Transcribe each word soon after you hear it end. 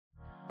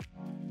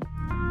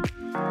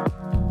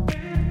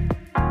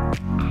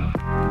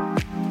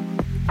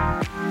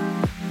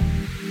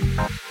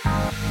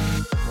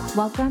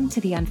Welcome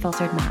to The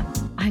Unfiltered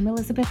Mom. I'm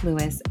Elizabeth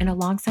Lewis, and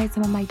alongside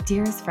some of my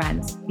dearest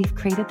friends, we've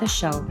created the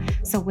show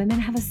so women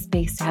have a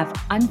space to have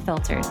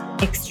unfiltered,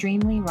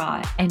 extremely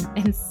raw, and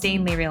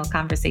insanely real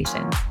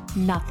conversations.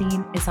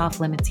 Nothing is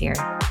off limits here.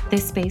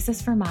 This space is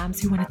for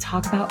moms who want to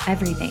talk about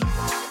everything,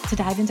 to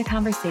dive into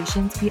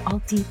conversations we all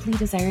deeply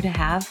desire to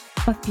have,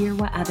 but fear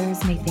what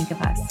others may think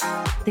of us.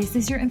 This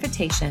is your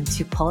invitation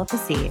to pull up a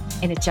seat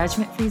in a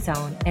judgment-free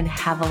zone and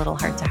have a little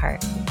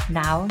heart-to-heart.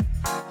 Now,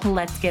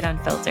 let's get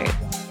unfiltered.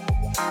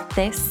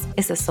 This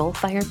is a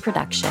Soulfire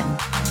production.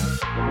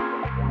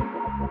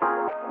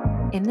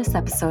 In this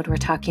episode, we're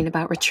talking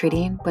about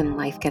retreating when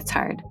life gets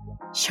hard.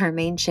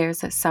 Charmaine shares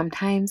that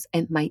sometimes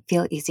it might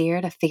feel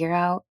easier to figure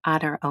out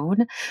on our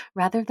own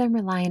rather than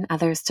rely on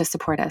others to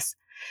support us,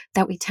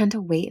 that we tend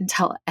to wait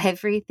until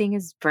everything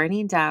is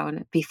burning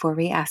down before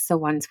we ask the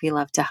ones we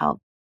love to help.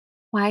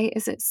 Why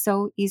is it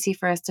so easy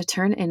for us to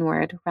turn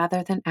inward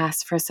rather than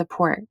ask for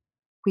support?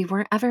 We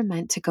weren't ever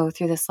meant to go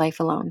through this life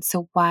alone,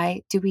 so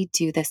why do we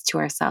do this to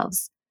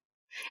ourselves?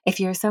 If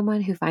you're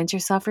someone who finds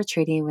yourself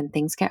retreating when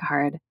things get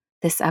hard,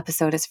 this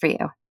episode is for you.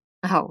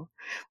 Oh,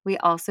 we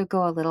also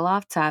go a little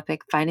off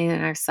topic, finding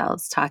in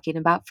ourselves talking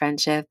about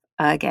friendship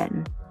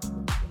again.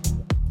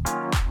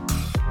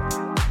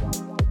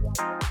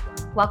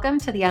 Welcome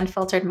to The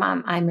Unfiltered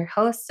Mom. I'm your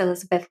host,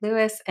 Elizabeth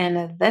Lewis,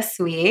 and this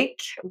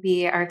week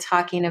we are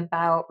talking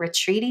about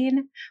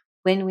retreating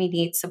when we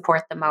need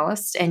support the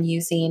most and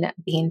using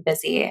being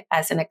busy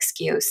as an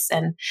excuse.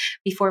 And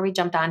before we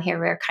jumped on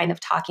here, we were kind of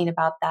talking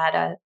about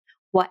that,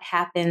 what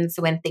happens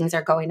when things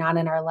are going on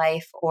in our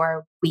life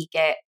or we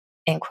get,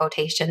 in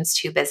quotations,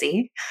 too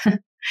busy.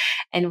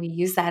 And we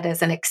use that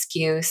as an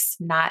excuse,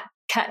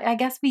 I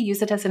guess we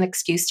use it as an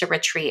excuse to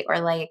retreat, or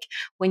like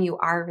when you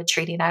are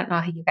retreating, I don't know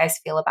how you guys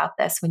feel about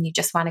this, when you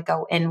just want to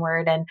go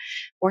inward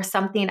or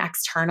something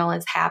external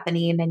is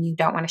happening and you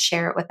don't want to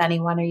share it with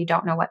anyone, or you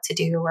don't know what to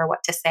do or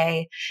what to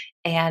say.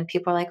 And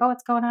people are like, oh,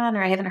 what's going on?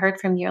 Or I haven't heard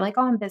from you. You're like,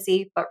 oh, I'm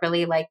busy. But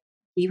really, like,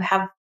 you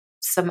have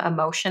some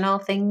emotional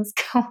things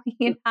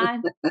going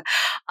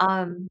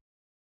on.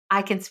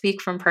 I can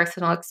speak from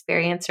personal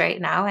experience right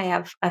now. I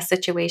have a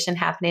situation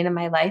happening in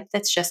my life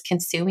that's just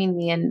consuming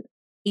me. And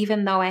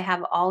even though I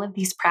have all of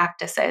these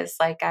practices,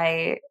 like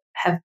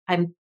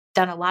I'm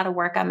done a lot of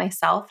work on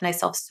myself, and I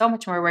still have so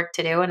much more work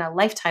to do and a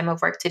lifetime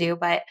of work to do,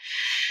 but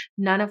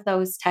none of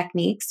those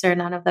techniques or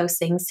none of those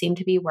things seem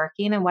to be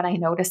working. And what I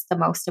notice the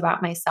most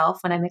about myself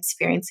when I'm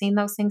experiencing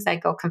those things, I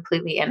go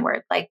completely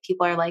inward. Like,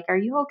 people are like, are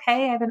you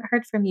okay? I haven't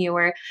heard from you.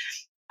 Or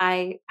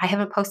I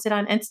haven't posted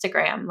on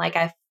Instagram. Like,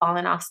 I've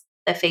fallen off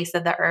the face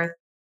of the earth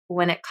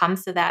when it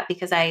comes to that,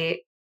 because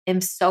I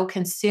am so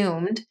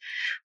consumed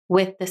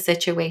with the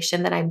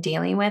situation that I'm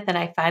dealing with. And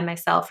I find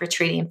myself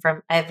retreating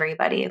from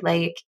everybody.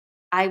 Like,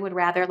 I would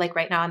rather, like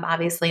right now, I'm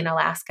obviously in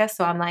Alaska.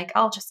 So I'm like,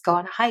 I'll just go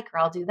on a hike, or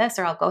I'll do this,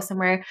 or I'll go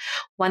somewhere.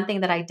 One thing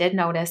that I did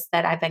notice,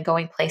 that I've been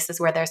going places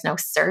where there's no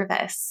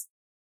service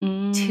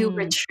to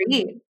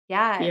retreat.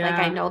 Yeah. Like,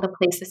 I know the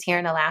places here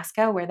in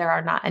Alaska where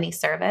there's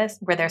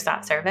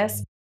not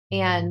service.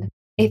 And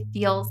it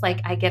feels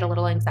like I get a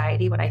little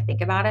anxiety when I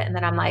think about it. And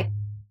then I'm like,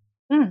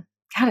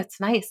 God, it's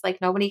nice. Like,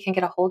 nobody can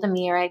get a hold of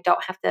me, or I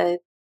don't have to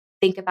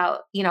think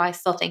about, I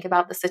still think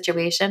about the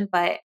situation.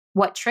 But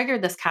what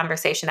triggered this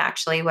conversation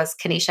actually was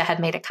Kanisha had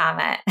made a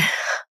comment.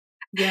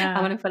 Yeah.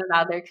 I want to put it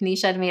out there.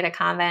 Kanisha had made a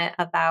comment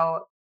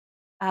about,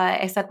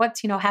 I said,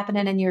 what's,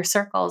 happening in your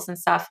circles and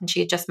stuff. And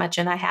she had just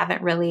mentioned, I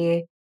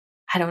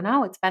don't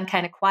know, it's been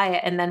kind of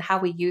quiet. And then how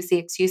we use the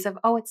excuse of,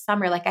 oh, it's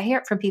summer. Like, I hear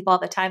it from people all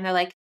the time. They're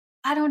like,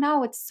 I don't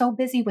know, it's so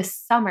busy with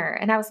summer.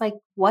 And I was like,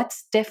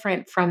 what's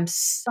different from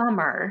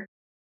summer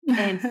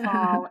and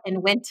fall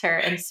and winter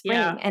and spring?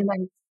 Yeah. And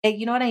then,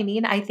 you know what I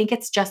mean? I think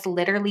it's just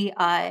literally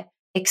a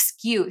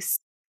excuse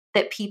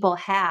that people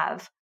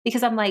have,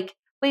 because I'm like,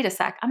 wait a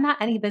sec, I'm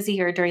not any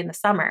busier during the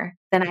summer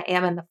than I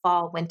am in the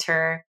fall,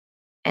 winter,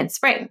 and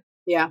spring.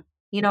 Yeah.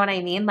 You know what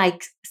I mean?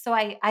 Like, so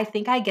I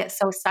think I get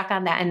so stuck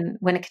on that. And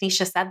when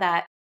Kanisha said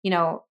that,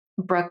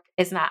 Brooke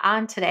is not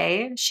on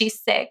today.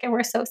 She's sick and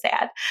we're so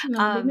sad.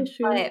 No, we miss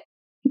you. But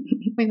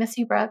we miss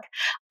you, Brooke.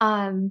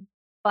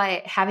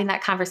 But having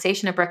that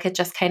conversation, Brooke had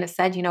just kind of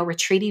said,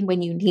 retreating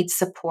when you need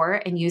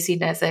support and using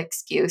it as an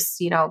excuse,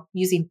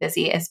 using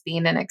busy as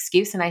being an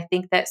excuse. And I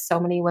think that so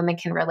many women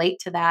can relate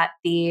to that.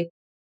 The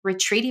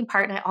retreating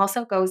part, and it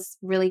also goes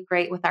really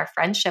great with our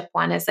friendship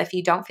one, is if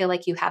you don't feel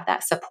like you have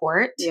that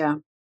support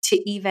to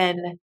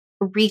even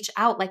reach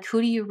out, like, who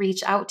do you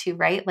reach out to,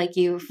 right? Like,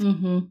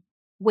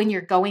 when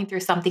you're going through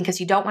something, because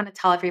you don't want to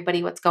tell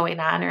everybody what's going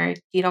on, or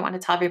you don't want to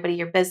tell everybody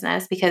your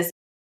business, because,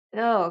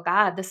 oh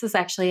God, this is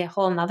actually a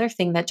whole nother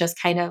thing that just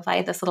kind of, I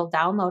had this little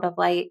download of,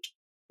 like,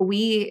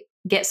 we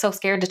get so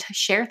scared to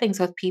share things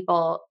with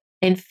people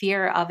in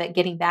fear of it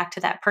getting back to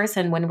that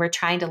person, when we're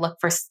trying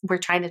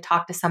to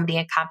talk to somebody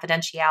in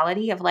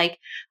confidentiality of, like,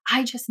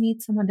 I just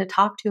need someone to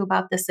talk to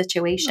about this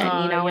situation,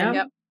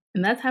 Yep.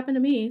 And that's happened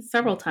to me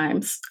several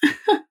times.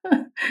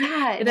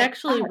 Yeah. It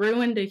actually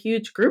ruined a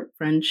huge group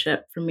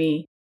friendship for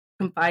me,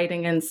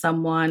 confiding in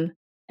someone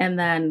and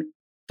then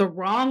the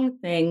wrong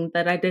thing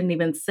that I didn't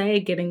even say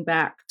getting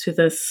back to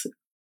this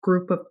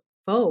group of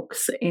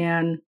folks.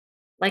 And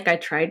like I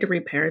tried to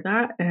repair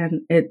that,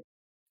 and it,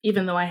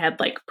 even though I had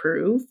like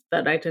proof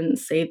that I didn't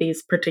say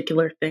these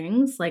particular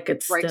things, like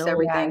it's Breaks still,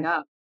 everything Yeah.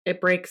 up.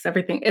 it breaks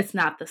everything. It's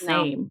not the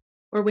No. same.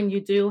 Or when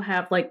you do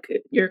have like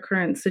your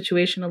current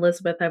situation,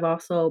 Elizabeth, I've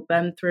also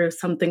been through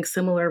something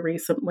similar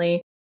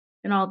recently.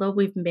 And although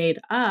we've made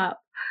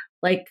up,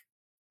 like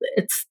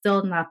it's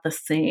still not the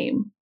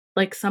same.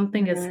 Like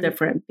something is Mhm.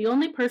 different. The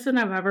only person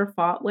I've ever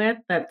fought with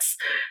that's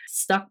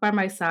stuck by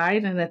my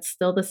side and it's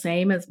still the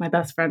same is my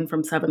best friend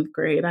from seventh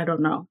grade. I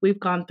don't know. We've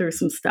gone through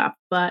some stuff,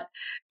 but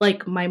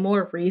like my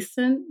more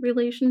recent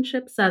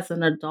relationships as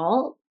an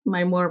adult,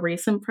 my more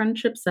recent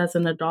friendships as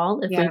an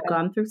adult, if Yeah. we've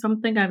gone through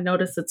something, I've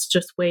noticed it's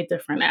just way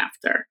different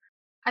after.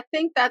 I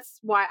think that's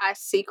why I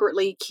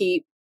secretly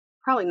keep,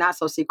 probably not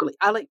so secretly.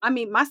 I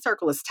mean, my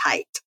circle is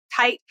tight,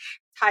 tight,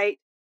 tight,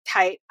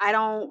 tight. I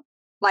don't,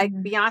 like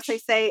Mhm.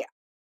 Beyonce say,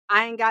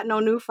 I ain't got no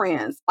new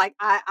friends. Like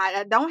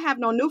I don't have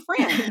no new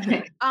friends.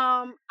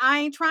 I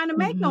ain't trying to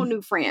make no Mhm.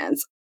 new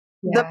friends.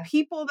 The Yeah.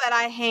 people that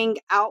I hang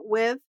out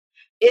with,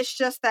 it's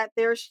just that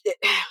there's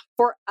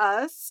for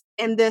us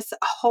in this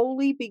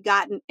wholly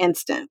begotten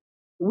instant,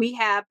 we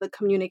have the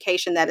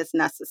communication that is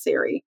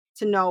necessary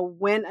to know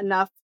when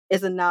enough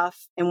is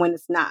enough and when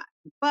it's not.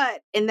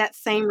 But in that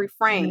same Mhm.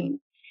 refrain,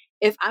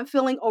 if I'm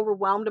feeling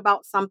overwhelmed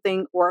about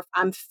something, or if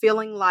I'm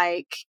feeling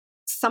like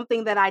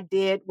something that I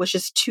did was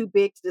just too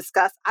big to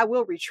discuss, I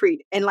will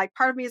retreat. And like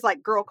part of me is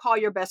like, girl, call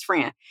your best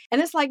friend.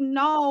 And it's like,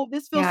 no,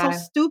 this feels so Yeah.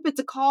 stupid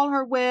to call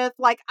her with.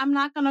 Like, I'm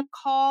not going to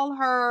call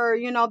her,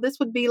 this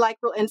would be like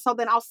real. And so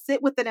then I'll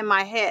sit with it in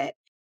my head.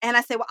 And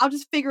I say, well, I'll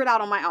just figure it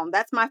out on my own.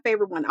 That's my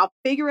favorite one. I'll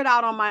figure it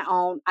out on my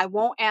own. I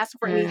won't ask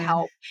for any Mm.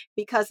 help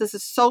because this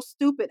is so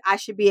stupid. I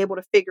should be able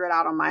to figure it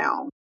out on my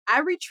own.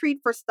 I retreat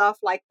for stuff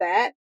like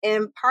that.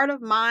 And part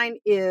of mine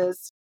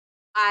is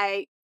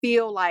I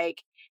feel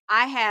like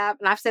I have,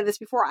 and I've said this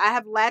before, I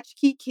have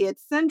latchkey kid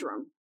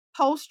syndrome,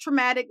 post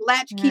traumatic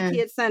latchkey Mm.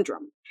 kid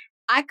syndrome.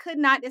 I could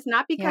not, it's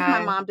not because my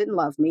Yeah. mom didn't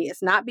love me.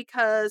 It's not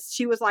because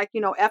she was like,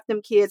 F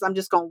them kids, I'm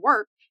just going to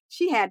work.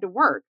 She had to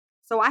work.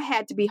 So I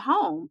had to be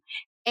home.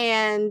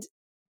 And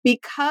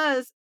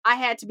because I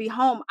had to be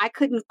home, I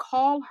couldn't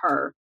call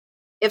her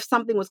if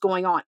something was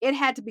going on. It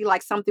had to be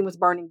like something was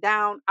burning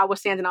down. I was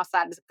standing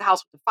outside the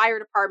house with the fire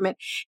department.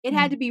 It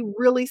had Mm. to be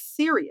really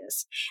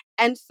serious.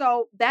 And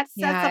so that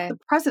sets up Yeah. the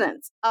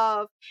precedence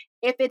of,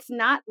 if it's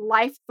not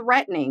life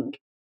threatening,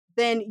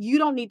 then you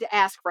don't need to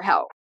ask for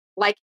help.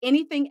 Like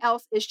anything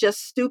else is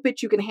just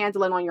stupid. You can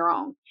handle it on your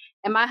own.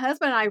 And my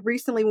husband and I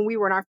recently, when we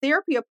were in our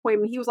therapy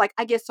appointment, he was like,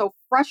 I get so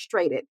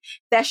frustrated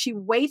that she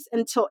waits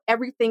until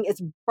everything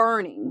is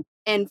burning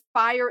and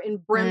fire and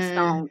Mm.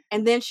 brimstone,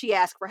 and then she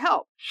asks for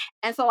help.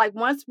 And so like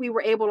once we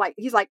were able, like,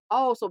 he's like,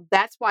 oh, so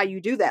that's why you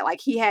do that. Like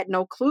he had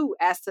no clue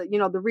as to,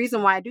 the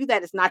reason why I do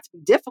that is not to be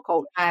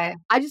difficult. I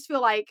I just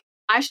feel like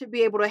I should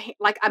be able to,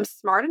 like, I'm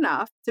smart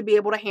enough to be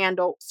able to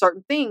handle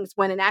certain things,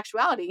 when in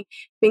actuality,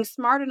 being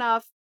smart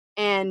enough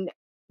and,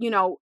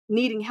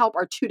 needing help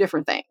are two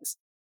different things.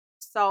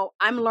 So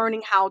I'm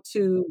learning how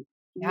to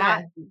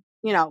not,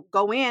 Yeah.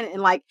 go in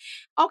and like,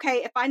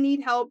 okay, if I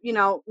need help,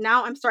 now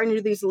I'm starting to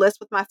do these lists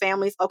with my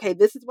families. Okay,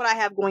 this is what I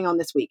have going on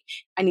this week.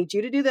 I need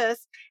you to do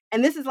this.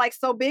 And this is like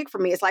so big for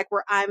me. It's like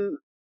where I'm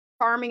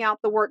farming out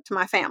the work to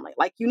my family.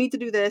 Like, you need to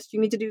do this, you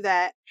need to do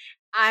that.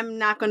 I'm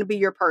not going to be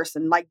your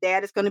person. Like,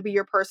 dad is going to be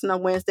your person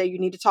on Wednesday. You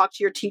need to talk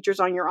to your teachers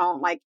on your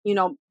own. Like,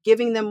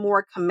 giving them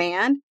more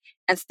command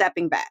and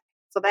stepping back.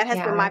 So that has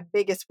been Yeah. my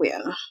biggest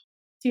win.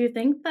 Do you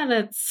think that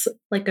it's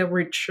like a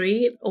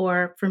retreat?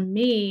 Or for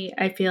me,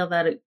 I feel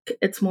that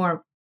it's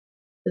more,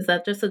 is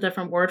that just a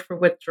different word for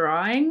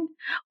withdrawing?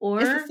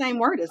 It's the Or same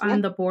word, isn't on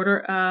it? the border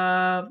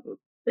of,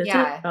 is it?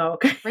 Yeah. Oh,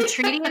 okay.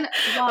 Retreating, Okay.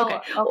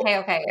 well,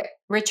 okay.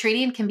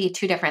 Retreating can be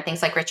two different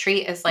things. Like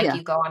retreat is like Yeah.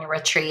 you go on a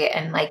retreat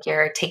and like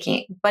you're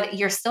taking, but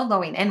you're still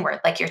going inward.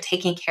 Like you're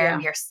taking care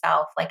of Yeah.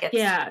 yourself. Like it's,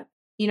 Yeah.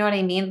 you know what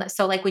I mean?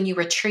 So like when you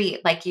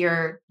retreat, like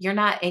you're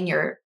not in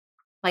your,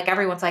 like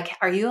everyone's like,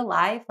 are you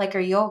alive? Like, are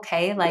you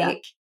okay? Yeah. Like,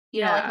 like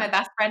my Yeah.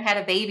 best friend had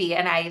a baby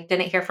and I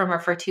didn't hear from her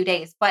for 2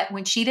 days. But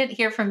when she didn't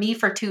hear from me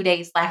for 2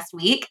 days last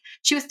week,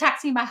 she was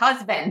texting my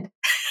husband.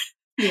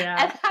 And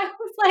Yeah. I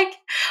was like,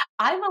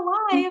 I'm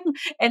alive.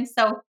 And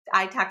so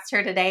I texted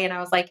her today and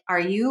I was like, are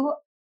you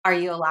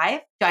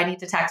alive? Do I need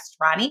to text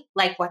Ronnie?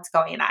 Like, what's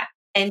going on?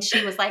 And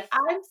she was like,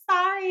 I'm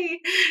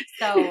sorry.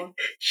 So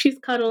She's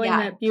cuddling yeah,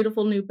 that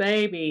beautiful new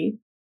baby.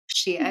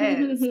 she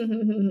is.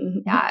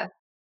 Yeah.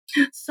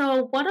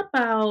 So, what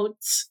about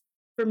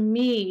for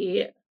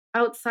me,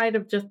 outside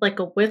of just like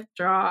a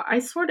withdraw, I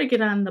sort of get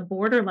on the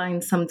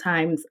borderline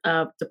sometimes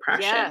of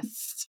depression.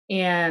 Yes.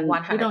 And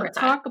we don't 100%.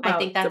 talk I about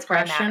think that's where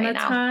I'm at depression right a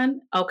now.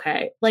 ton.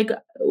 Okay. Like,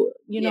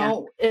 Yeah.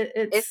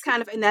 It's it's,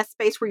 kind of in that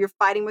space where you're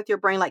fighting with your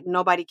brain, like,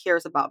 nobody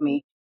cares about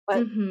me, but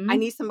I mm-hmm,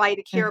 need somebody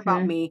to care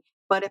about Hmm. me.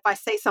 But if I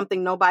say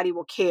something, nobody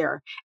will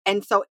care.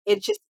 And so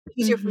it's just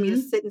easier for me to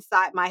mm-hmm. sit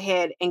inside my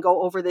head and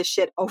go over this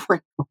shit over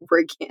and over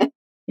again.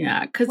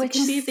 Yeah, because it which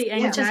can be the Yeah.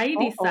 which is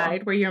anxiety awful.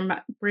 side where your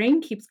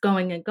brain keeps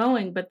going and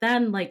going, but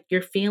then, like,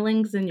 your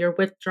feelings and your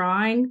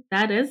withdrawing,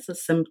 that is a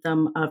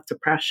symptom of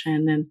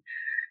depression, and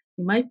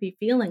you might be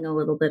feeling a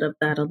little bit of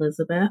that,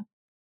 Elizabeth.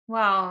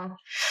 Well,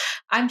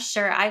 I'm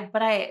sure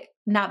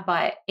not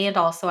but, and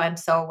also I'm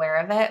so aware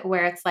of it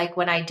where it's like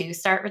when I do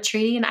start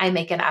retreating, I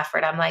make an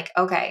effort. I'm like,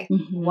 okay,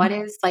 Mhm.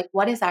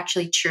 what is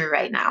actually true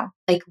right now?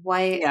 Like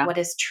Yeah. what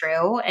is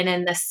true? And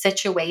in the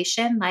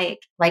situation, like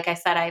I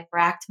said, I've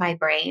racked my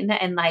brain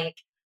and like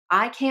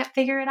I can't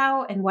figure it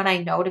out. And what I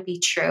know to be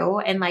true.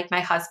 And like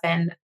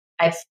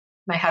I've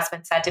my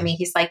husband said to me,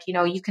 he's like,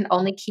 you can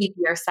only keep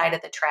your side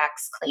of the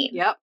tracks clean.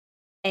 Yep.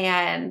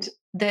 And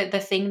the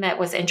thing that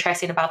was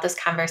interesting about this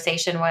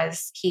conversation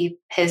was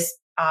his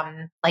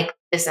like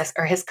business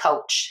or his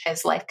coach,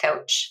 his life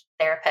coach,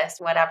 therapist,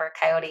 whatever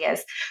Coyote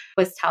is,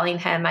 was telling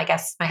him, I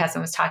guess my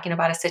husband was talking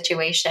about a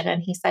situation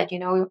and he said,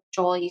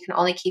 Joel, you can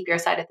only keep your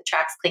side of the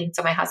tracks clean.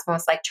 So my husband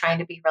was like trying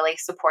to be really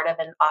supportive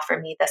and offer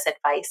me this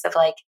advice of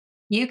like,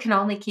 you can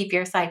only keep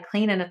your side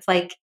clean. And it's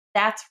like,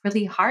 that's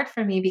really hard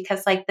for me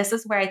because like this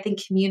is where I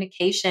think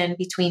communication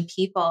between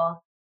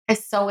people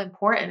is so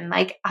important.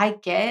 Like, I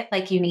get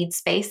like you need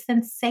space,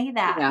 then say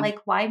that. Yeah. Like,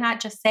 why not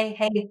just say,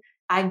 hey,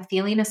 I'm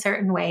feeling a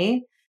certain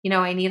way.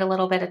 I need a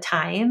little bit of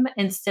time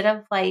instead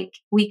of like,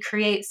 we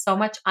create so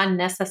much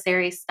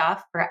unnecessary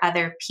stuff for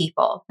other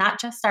people,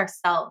 not just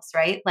ourselves,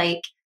 right?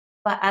 Like,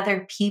 but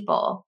other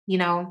people,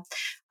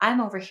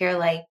 I'm over here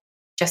like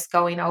just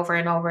going over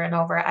and over and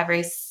over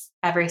every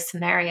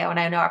scenario. And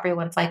I know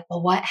everyone's like,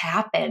 well, what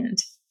happened?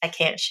 I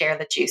can't share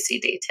the juicy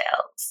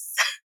details,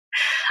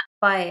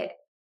 but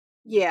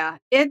Yeah.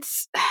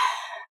 It's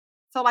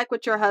so like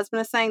what your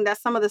husband is saying,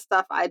 that's some of the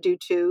stuff I do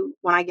too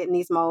when I get in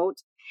these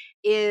modes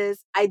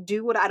is I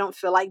do what I don't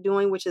feel like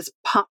doing, which is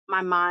pump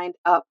my mind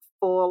up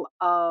full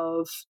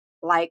of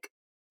like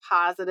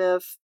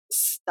positive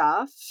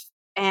stuff.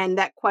 And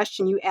that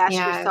question you ask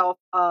yeah. yourself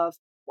of,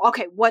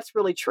 okay, what's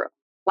really true?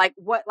 Like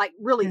what, like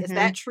really, is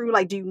that Hmm. true?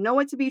 Like, do you know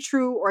it to be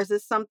true? Or is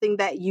this something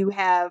that you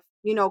have,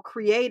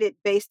 created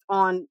based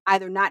on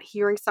either not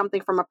hearing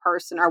something from a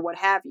person or what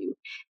have you?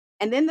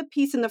 And then the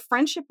piece in the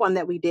friendship one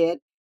that we did,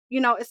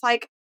 it's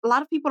like a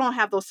lot of people don't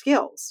have those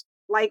skills.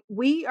 Like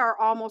we are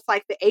almost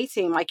like the A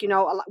team. Like,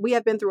 we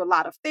have been through a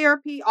lot of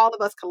therapy, all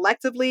of us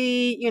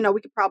collectively.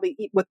 We could probably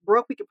eat with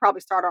Brooke, we could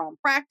probably start our own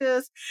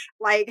practice.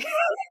 Like,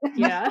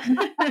 Yeah.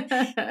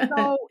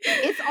 so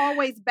it's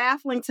always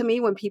baffling to me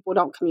when people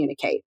don't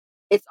communicate.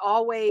 It's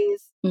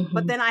always,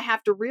 but Mhm. then I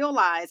have to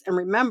realize and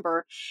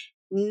remember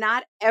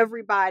not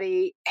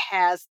everybody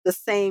has the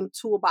same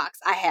toolbox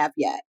I have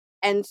yet.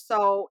 And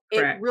so it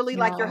Correct. really,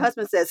 like your Yeah.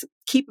 husband says,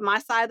 keep my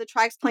side of the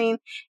tracks clean.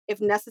 If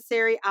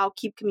necessary, I'll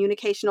keep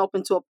communication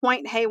open to a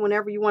point. Hey,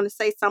 whenever you want to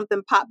say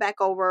something, pop back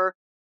over,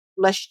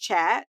 let's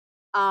chat.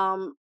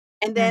 Um,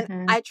 and then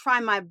Mhm. I try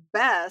my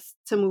best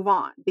to move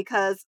on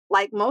because,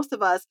 like most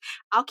of us,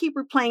 I'll keep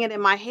replaying it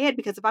in my head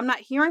because if I'm not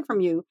hearing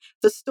from you,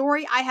 the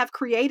story I have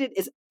created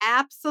is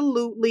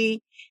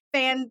absolutely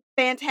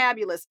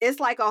fantabulous. It's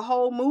like a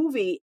whole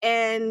movie,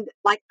 and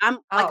like I'm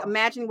like Oh,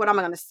 imagining what I'm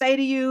going to say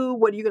to you,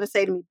 what are you going to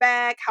say to me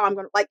back, how I'm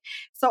going to like.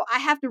 So I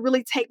have to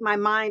really take my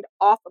mind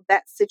off of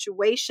that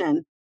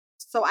situation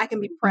so I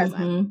can be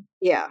present. Mhm.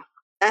 Yeah,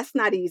 that's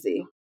not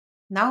easy.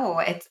 no,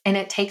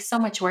 it takes so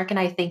much work. And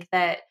I think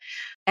that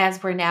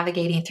as we're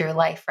navigating through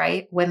life,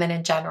 right, women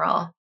in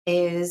general,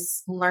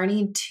 is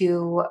learning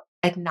to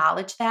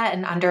acknowledge that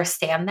and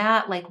understand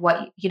that. Like,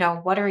 what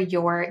are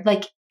your,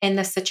 like, in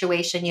this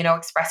situation,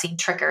 expressing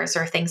triggers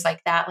or things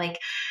like that. Like,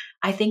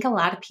 I think a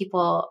lot of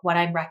people, what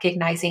I'm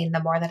recognizing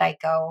the more that I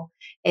go,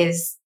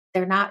 is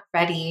they're not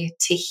ready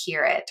to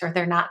hear it or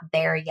they're not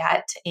there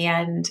yet.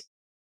 And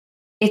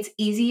it's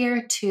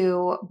easier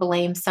to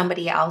blame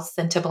somebody else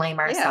than to blame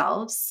Yeah.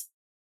 ourselves.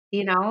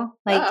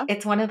 Like Duh.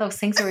 it's one of those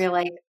things where you're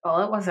like,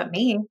 well, it wasn't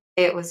me,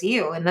 it was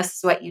you, and this is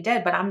what you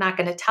did, but I'm not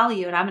going to tell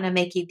you, and I'm going to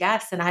make you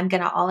guess, and I'm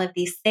going to all of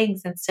these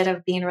things instead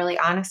of being really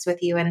honest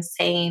with you and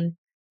saying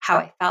how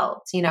I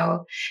felt. And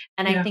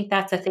I Yeah. think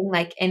that's the thing,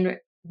 like,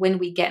 when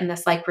we get in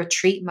this like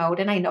retreat mode,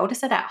 and I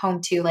notice it at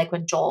home too, like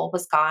when Joel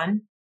was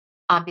gone,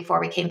 before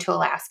we came to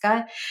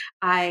Alaska,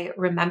 I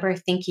remember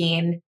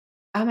thinking,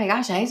 oh my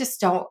gosh, I just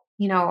don't,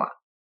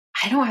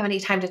 I don't have any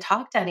time to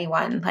talk to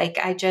anyone. Like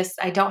I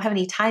don't have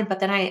any time. But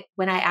then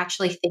when I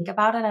actually think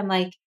about it, I'm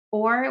like,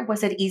 or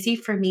was it easy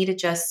for me to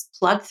just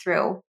plug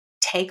through,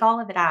 take all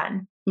of it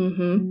on,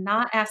 Mhm.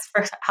 not ask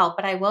for help?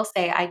 But I will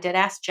say I did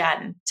ask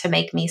Jen to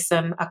make me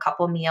a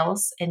couple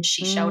meals and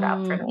she showed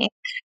up for Mm. me.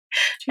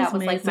 She's That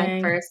was like my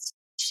amazing. first.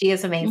 She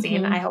is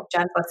amazing. I Mhm. hope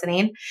Jen's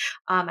listening.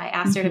 I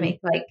asked her to Mhm. make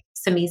like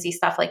some easy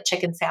stuff like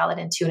chicken salad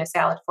and tuna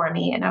salad for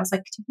me. And I was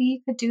like,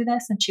 we could do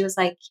this. And she was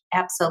like,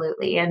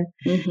 absolutely. And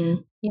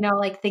Mhm.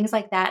 like things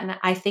like that. And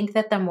I think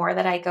that the more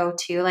that I go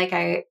to, like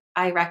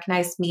I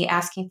recognize me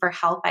asking for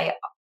help. I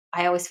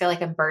always feel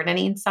like I'm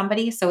burdening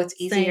somebody. So it's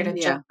easier to Same.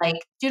 just Yeah.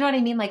 like, do you know what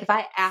I mean? Like if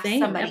I ask Same.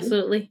 somebody,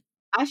 Absolutely.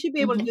 I should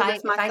be able to Mhm. do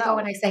this if I go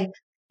and myself. I say,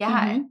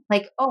 yeah, Mhm.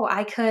 like, oh,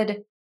 I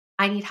could,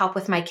 I need help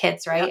with my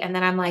kids, Yep. right? And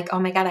then I'm like, oh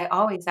my God, I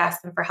always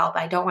ask them for help.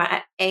 I don't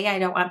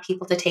want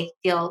people to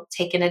feel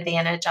taken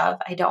advantage of.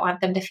 I don't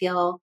want them to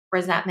feel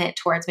resentment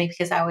towards me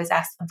because I always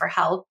ask them for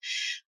help.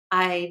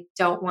 I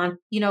don't want,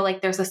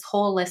 like there's this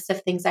whole list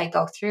of things I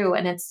go through.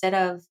 And instead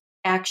of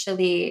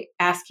actually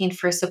asking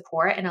for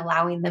support and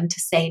allowing them to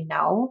say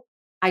no,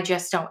 I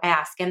just don't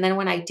ask. And then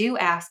when I do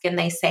ask and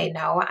they say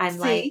no, I'm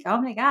like, See?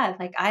 oh my God,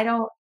 like I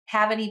don't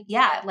have any,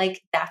 yeah,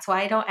 like that's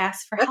why I don't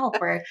ask for help.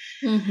 Or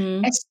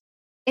Mhm.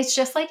 it's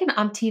just like an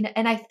umpteen.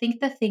 And I think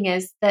the thing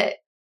is that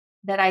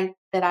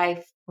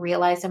I've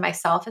realized in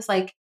myself is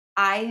like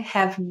I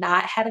have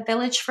not had a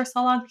village for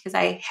so long because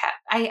I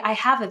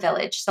have a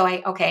village. So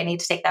I need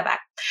to take that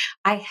back.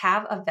 I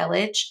have a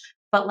village,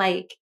 but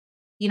like,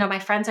 my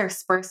friends are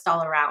dispersed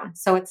all around.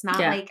 So it's not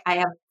Yeah. like I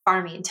have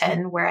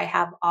Farmington where I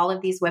have all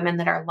of these women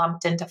that are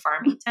lumped into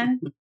Farmington.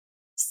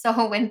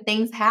 So when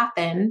things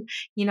happen,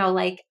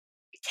 like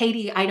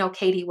Katie, I know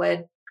Katie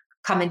would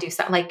come and do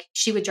something. Like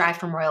she would drive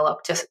from Royal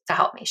Oak to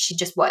help me. She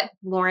just would.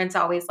 Lauren's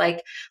always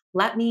like,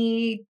 let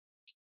me,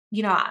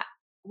 you know,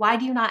 why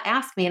do you not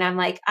ask me? And I'm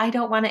like, I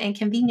don't want to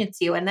inconvenience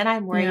you. And then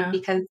I'm worried Yeah.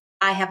 because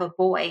I have a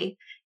boy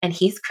and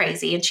he's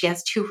crazy and she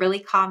has two really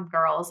calm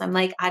girls. I'm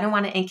like, I don't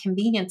want to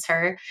inconvenience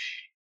her.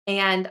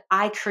 And Yeah.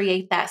 I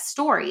create that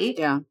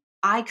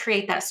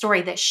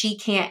story that she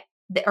can't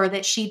or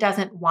that she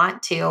doesn't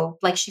want to.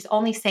 Like she's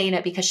only saying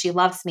it because she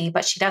loves me,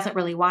 but she doesn't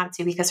really want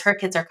to because her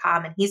kids are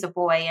calm and he's a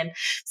boy. And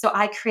so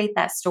I create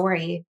that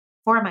story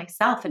for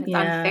myself and it's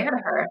Yeah. unfair to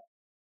her.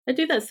 I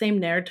do that same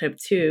narrative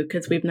too,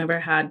 because we've never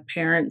had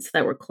parents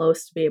that were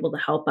close to be able to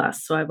help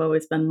us. So I've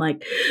always been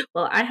like,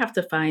 well, I have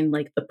to find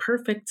like the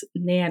perfect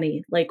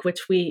nanny, like which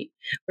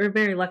we're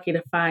very lucky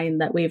to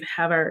find that we've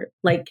have our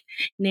like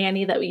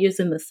nanny that we use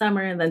in the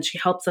summer, and then she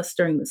helps us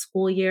during the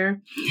school year.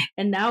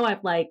 And now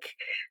I've like,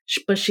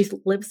 but she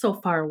lives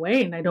so far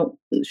away, and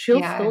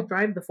she'll still Yeah.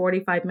 drive the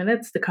 45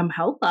 minutes to come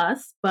help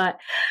us. But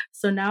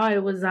so now I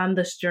was on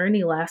this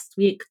journey last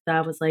week that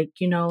I was like,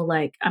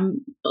 like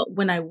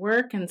when I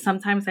work and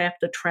sometimes I have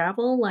to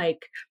travel,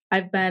 like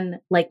I've been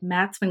like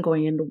Matt's been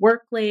going into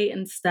work late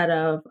instead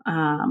of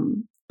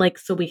like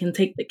so we can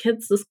take the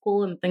kids to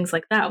school and things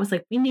like that. I was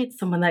like, we need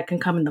someone that can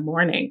come in the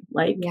morning,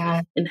 like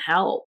Yeah. and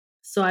help.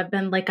 So I've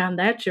been like on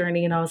that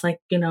journey and I was like,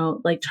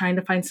 like trying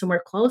to find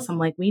somewhere close. I'm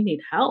like, we need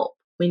help.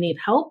 We need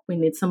help. We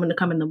need someone to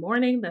come in the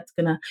morning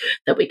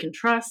that we can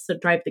trust to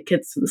drive the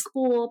kids to the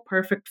school.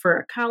 Perfect for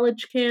a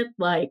college kid.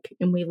 Like,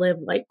 and we live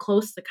like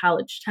close to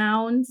college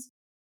towns.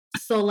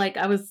 So like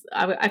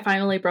I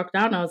finally broke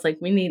down. I was like,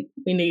 we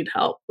need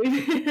help.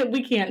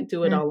 We can't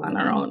do it all on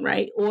our Mhm. own,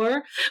 right?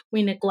 Or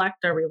we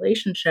neglect our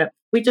relationship.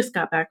 We just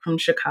got back from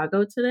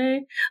Chicago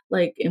today,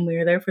 like, and we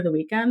were there for the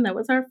weekend. That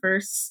was our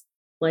first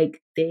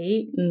like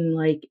date in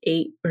like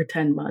 8 or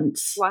 10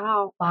 months.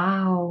 Wow.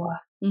 Wow.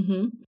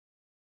 hmm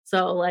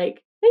So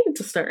like I need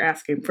to start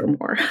asking for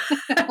more.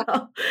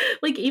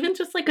 Like even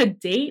just like a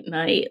date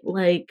night,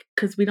 like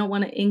because we don't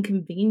want to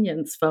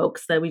inconvenience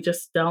folks that we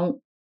just don't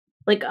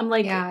like. I'm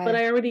like, but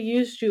Yeah. I already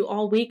used you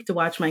all week to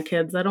watch my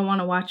kids. I don't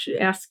want to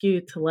ask you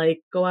to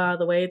like go out of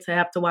the way to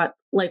have to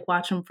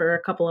watch them for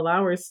a couple of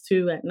hours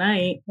too at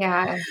night,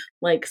 Yeah.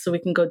 like so we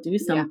can go do Yeah.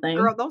 Girl,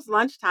 something. those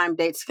lunchtime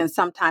dates can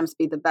sometimes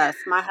be the best.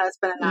 My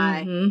husband and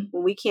I,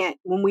 Mm-hmm.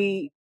 when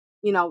we,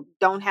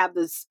 don't have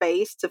the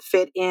space to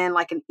fit in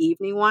like an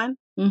evening one,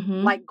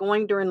 Mm-hmm. like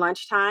going during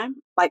lunchtime,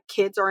 like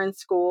kids are in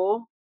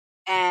school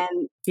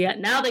and Yeah.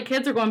 Now the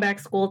kids are going back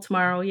to school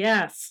tomorrow.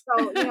 Yes.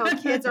 so,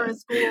 kids are in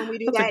school and we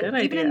do That's a that. And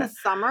good even in the idea.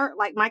 summer,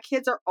 like my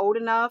kids are old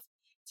enough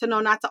to know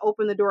not to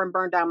open the door and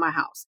burn down my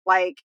house.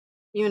 Like,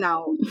 you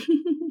know,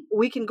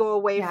 we can go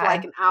away for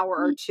like Yeah. an hour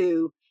or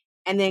two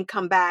and then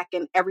come back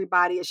and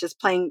everybody is just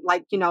playing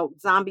like,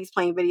 zombies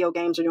playing video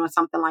games or doing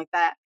something like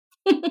that.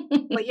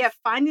 But yeah,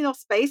 finding those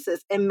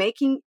spaces and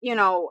making,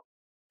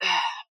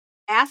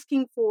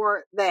 asking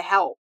for the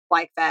help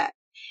like that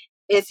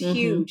is Mm-hmm.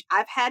 huge.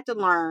 I've had to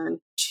learn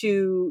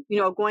to,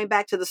 going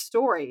back to the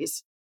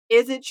stories,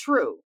 is it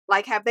true?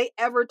 Like, have they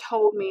ever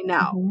told me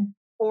no? Mhm.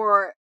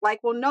 Or like,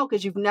 well, no,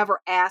 because you've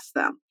never asked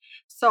them.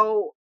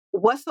 So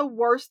what's the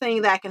worst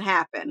thing that can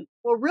happen?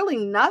 Well, really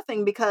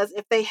nothing, because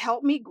if they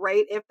help me,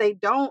 great. If they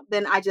don't,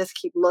 then I just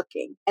keep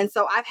looking. And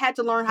so I've had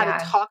to learn how to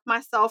Yeah. talk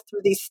myself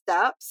through these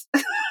steps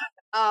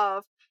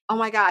of, oh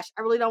my gosh,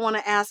 I really don't want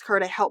to ask her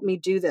to help me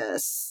do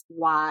this.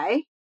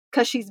 Why?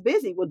 Because she's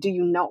busy. Well, do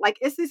you know? Like,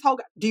 it's this whole,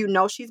 do you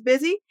know she's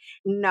busy?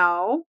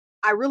 No,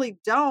 I really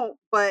don't.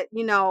 But,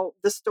 the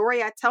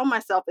story I tell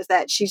myself is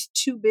that she's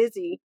too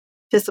busy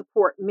to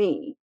support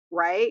me.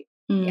 Right.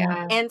 Mm.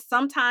 Yeah. And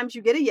sometimes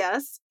you get a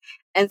yes,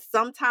 and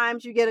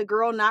sometimes you get a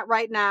girl, not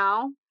right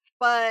now.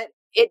 But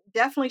it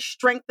definitely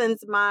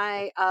strengthens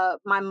my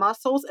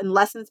muscles and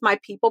lessens my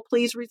people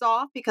please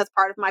resolve, because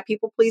part of my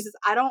people please is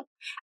I don't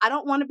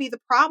want to be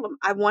the problem.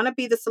 I want to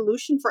be the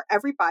solution for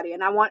everybody,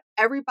 and I want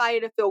everybody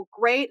to feel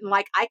great and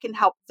like I can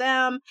help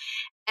them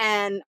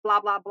and blah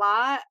blah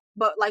blah.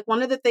 But like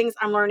one of the things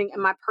I'm learning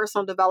in my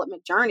personal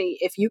development journey,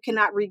 if you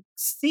cannot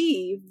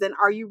receive, then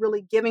are you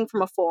really giving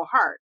from a full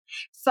heart?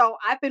 So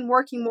I've been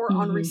working more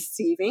on Mhm.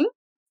 receiving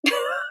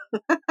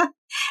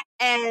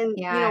and,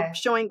 Yeah.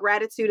 showing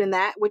gratitude in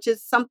that, which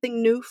is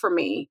something new for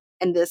me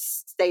in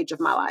this stage of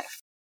my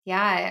life.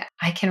 Yeah,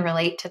 I can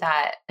relate to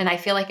that. And I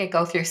feel like I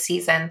go through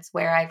seasons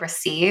where I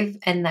receive,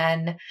 and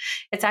then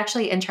it's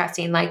actually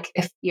interesting. Like,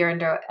 if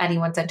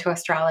anyone's into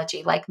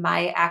astrology, like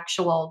my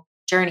actual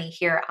journey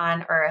here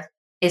on earth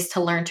is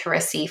to learn to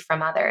receive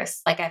from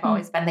others. Like, I've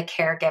always Mm. been the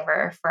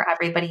caregiver for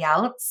everybody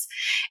else.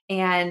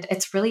 And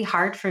it's really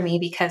hard for me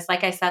because,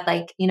 like I said,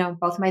 like,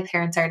 both my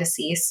parents are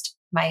deceased.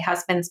 My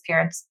husband's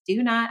parents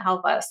do not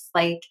help us.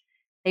 Like,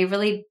 they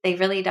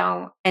really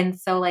don't. And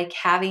so, like,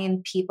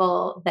 having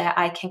people that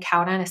I can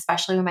count on,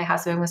 especially when my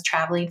husband was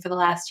traveling for the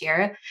last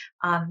year,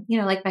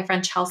 like my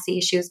friend Chelsea,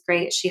 she was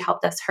great. She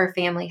helped us. Her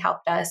family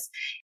helped us.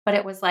 But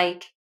it was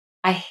like,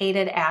 I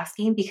hated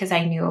asking because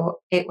I knew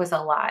it was a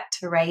lot,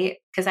 right?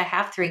 Because I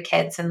have 3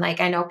 kids, and like,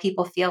 I know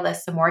people feel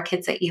this. The more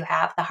kids that you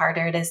have, the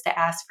harder it is to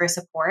ask for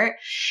support.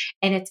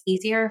 And it's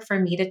easier for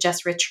me to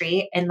just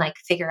retreat and like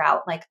figure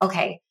out, like,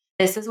 okay,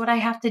 this is what I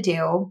have to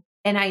do.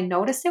 And I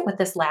noticed it with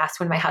this last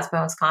when my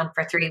husband was gone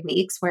for 3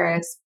 weeks,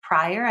 whereas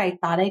prior I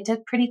thought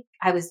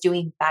I was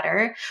doing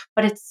better.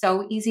 But it's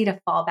so easy to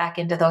fall back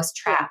into those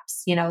Yeah.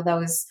 traps,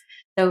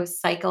 those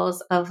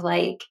cycles of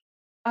like,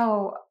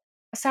 oh,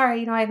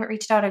 sorry, I haven't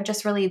reached out. I'm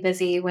just really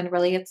busy. When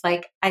really it's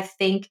like, I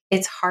think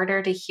it's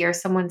harder to hear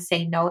someone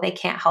say no, they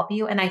can't help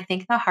you. And I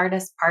think the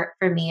hardest part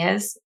for me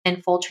is,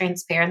 in full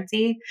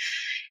transparency,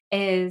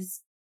 is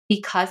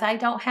because I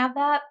don't have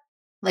that,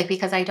 like,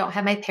 because I don't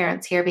have my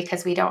parents here,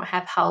 because we don't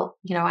have help,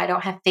 I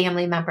don't have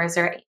family members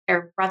or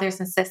brothers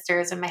and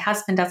sisters, and my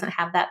husband doesn't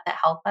have that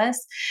help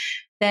us,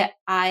 that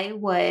I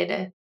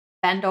would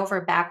bend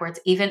over backwards,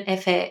 even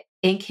if it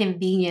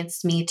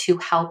inconvenienced me to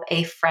help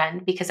a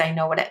friend, because I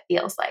know what it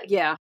feels like.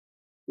 Yeah.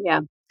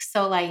 Yeah.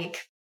 So,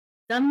 like,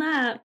 Done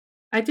that.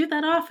 I do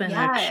that often,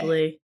 yeah,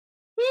 actually.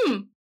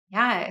 Hmm.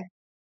 yeah,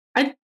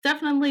 I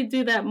definitely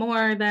do that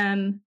more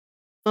than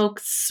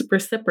folks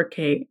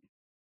reciprocate.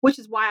 Which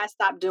is why I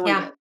stopped doing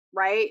yeah, it.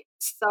 Right.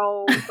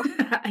 So,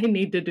 I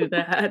need to do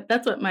that.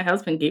 That's what my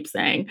husband keeps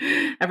saying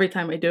every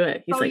time I do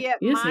it. He's so like, yeah,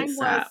 "You just need to mine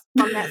stop."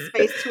 was from that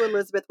space to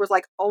Elizabeth was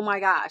like, oh my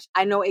gosh,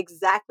 I know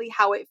exactly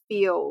how it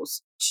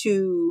feels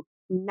to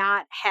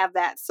not have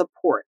that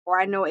support.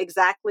 Or I know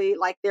exactly,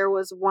 like, there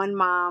was one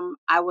mom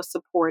I was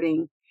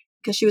supporting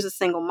because she was a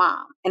single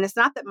mom. And it's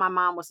not that my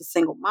mom was a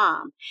single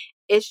mom,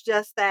 it's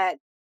just that,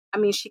 I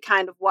mean, she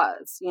kind of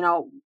was,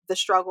 the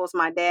struggles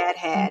my dad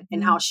had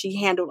and how mhm, she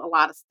handled a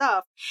lot of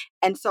stuff.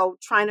 And so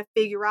trying to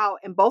figure out,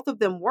 and both of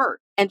them work,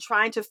 and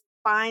trying to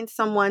find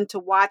someone to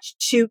watch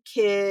 2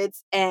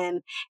 kids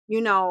and,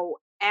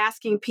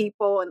 asking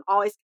people and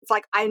always, it's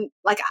like, I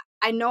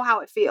know how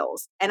it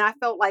feels. And I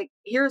felt like,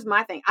 here's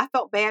my thing. I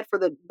felt bad for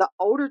the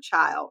older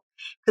child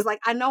because,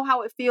 like, I know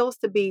how it feels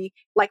to be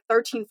like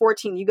 13,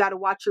 14. You got to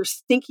watch your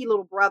stinky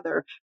little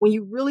brother when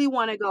you really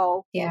want to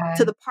go to yeah,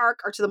 the park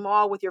or to the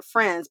mall with your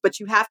friends, but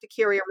you have to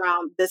carry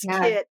around this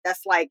yeah, kid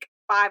that's like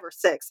 5 or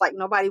 6. Like,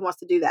 nobody wants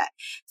to do that.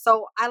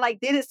 So I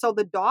like did it so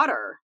the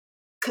daughter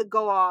could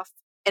go off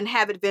and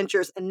have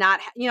adventures and not,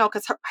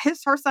 because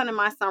her son and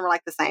my son were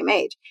like the same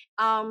age.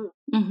 Um,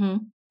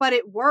 Mhm. but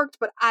it worked.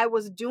 But I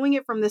was doing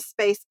it from this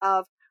space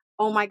of,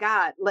 oh my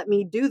God, let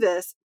me do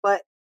this.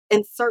 But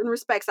in certain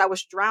respects, I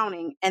was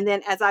drowning. And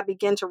then as I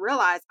began to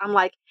realize, I'm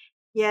like,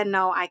 yeah,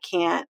 no, I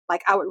can't.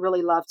 Like, I would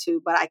really love to,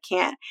 but I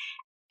can't.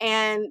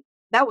 And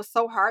that was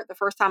so hard the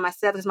first time I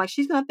said this. I'm like,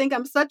 she's gonna think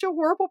I'm such a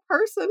horrible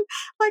person.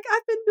 Like,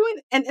 I've been doing,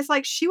 and it's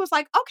like she was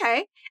like,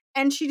 okay.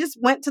 And she just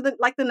went to the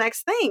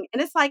next thing.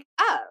 And it's like,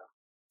 oh,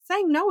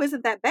 saying no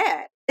isn't that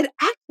bad. It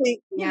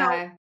actually,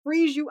 yeah.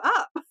 frees you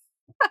up.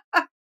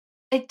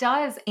 It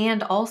does.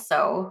 And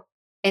also,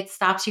 it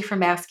stops you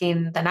from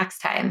asking the next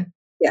time.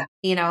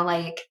 Yeah.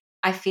 Like,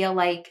 I feel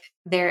like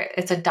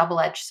it's a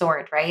double-edged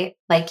sword, right?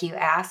 Like, you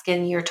ask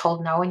and you're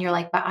told no, and you're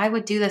like, but I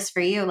would do this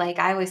for you. Like,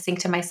 I always think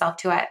to myself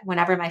too,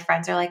 whenever my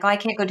friends are like, oh, I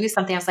can't go do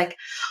something. I was like,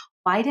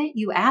 why didn't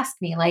you ask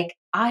me? Like,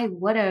 I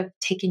would have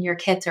taken your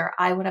kids, or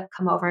I would have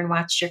come over and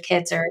watched your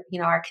kids, or,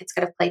 our kids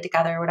could have played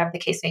together, or whatever the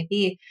case may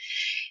be.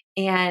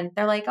 And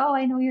they're like, oh,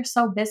 I know you're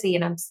so busy.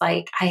 And I'm just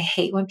like, I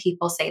hate when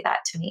people say that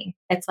to me.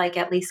 It's like,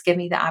 at least give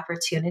me the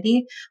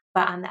opportunity.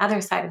 But on the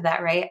other side of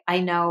that, right,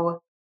 I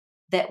know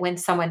that when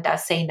someone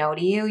does say no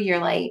to you, you're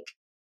like,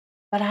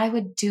 but I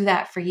would do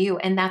that for you.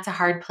 And that's a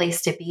hard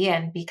place to be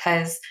in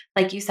because,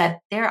 like you said,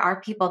 there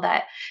are people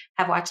that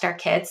have watched our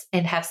kids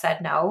and have said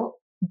no.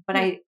 But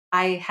Yeah.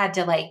 I had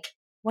to, like,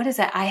 what is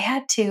it? I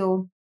had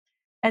to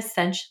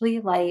essentially,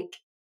 like,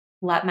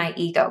 let my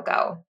ego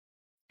go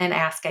and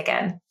ask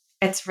again.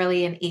 It's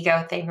really an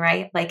ego thing,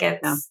 right? Like, Yeah.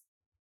 it's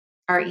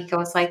our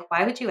ego is like,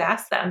 why would you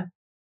ask them?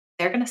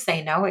 They're going to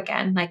say no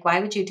again. Like,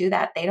 why would you do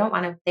that? They don't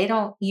want to, they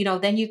don't,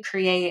 then you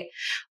create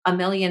a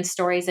million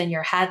stories in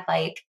your head.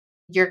 Like,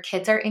 your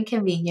kids are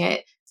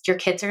inconvenient. Your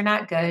kids are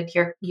not good.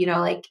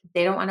 Like,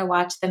 they don't want to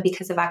watch them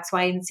because of X,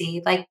 Y, and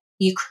Z. Like,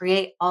 you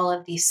create all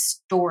of these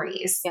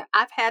stories. Yeah.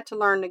 I've had to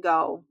learn to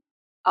go,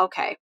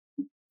 okay,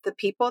 the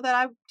people that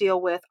I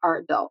deal with are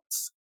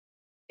adults.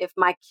 if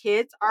my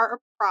kids are a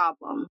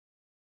problem,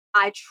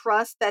 I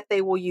trust that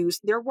they will use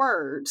their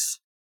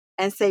words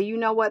and say, you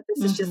know what,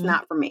 this is just Mhm.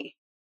 not for me.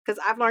 Because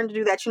I've learned to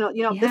do that.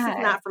 This is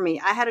Yeah. not for me.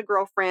 I had a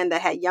girlfriend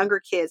that had younger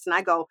kids, and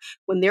I go,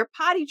 when they're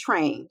potty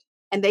trained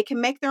and they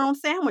can make their own Mm.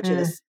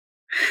 sandwiches,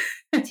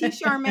 T.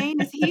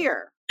 Charmaine is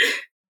here.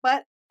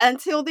 But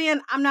until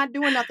then, I'm not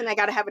doing nothing. I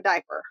got to have a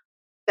diaper.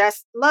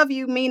 That's love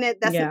you, mean it.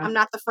 Yeah. I'm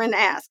not the friend to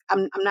ask.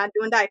 I'm not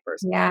doing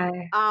diapers. Yeah.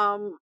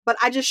 But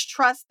I just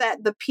trust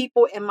that the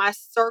people in my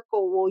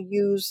circle will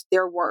use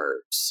their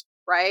words,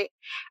 right?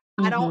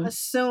 I don't Mhm.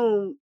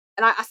 assume,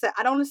 and I said,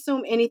 I don't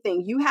assume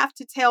anything. You have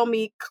to tell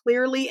me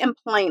clearly and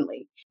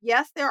plainly.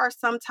 Yes, there are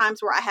some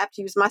times where I have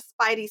to use my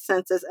spidey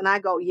senses and I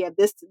go, yeah,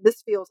 this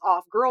feels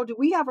off. Girl, do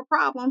we have a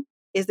problem?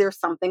 Is there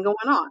something going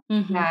on?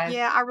 Mhm. Yeah.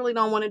 Yeah, I really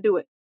don't want to do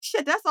it.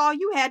 Shit, that's all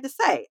you had to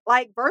say.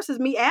 Like versus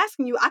me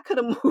asking you, I could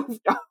have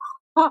moved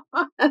on.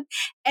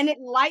 And it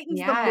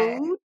lightens the Yeah.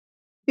 mood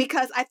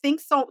because I think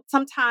so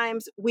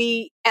sometimes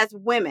we as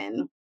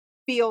women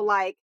feel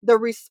like the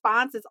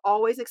response is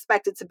always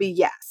expected to be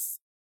yes.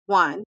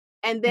 One.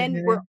 And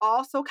then we're Mhm.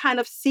 also kind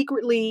of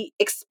secretly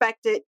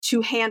expected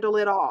to handle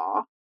it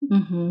all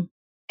Mhm.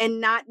 and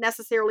not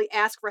necessarily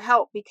ask for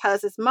help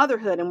because it's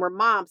motherhood and we're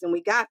moms and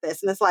we got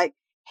this. And it's like,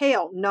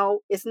 hell no,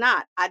 it's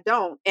not. I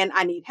don't and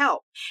I need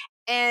help.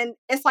 And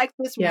it's like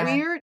this Yeah.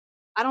 weird,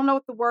 I don't know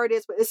what the word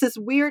is, but it's this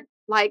weird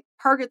like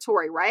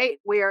purgatory, right?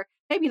 Where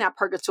maybe not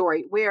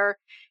purgatory, where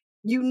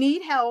you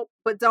need help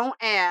but don't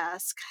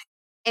ask,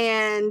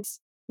 and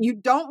you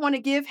don't want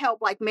to give help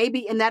like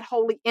maybe in that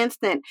holy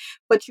instant,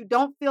 but you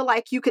don't feel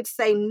like you could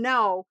say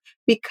no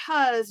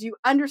because you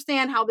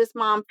understand how this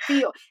mom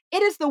feels.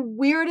 It is the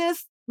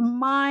weirdest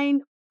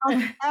mind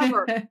fuck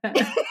ever.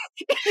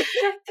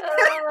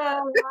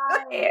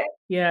 Why?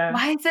 Yeah.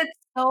 Why is it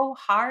so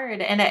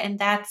hard? And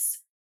that's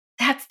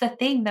the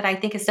thing that I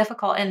think is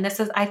difficult. And this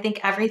is I think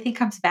everything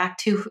comes back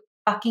to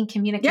fucking Yeah,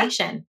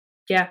 communication.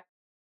 Yeah.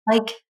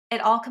 Like,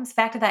 it all comes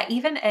back to that.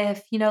 Even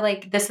if,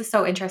 like, this is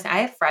so interesting. I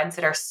have friends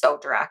that are so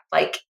direct,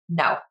 like,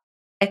 no.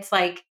 It's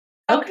like,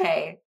 Okay.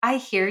 okay, I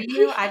hear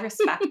you. I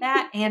respect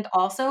that. And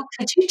also,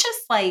 could you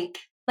just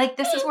like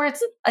this is where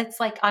it's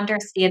like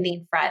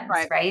understanding friends,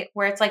 right. right?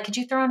 Where it's like, could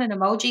you throw in an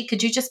emoji?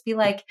 Could you just be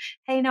like,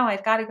 hey, no,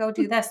 I've got to go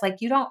do this. Like,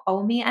 you don't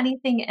owe me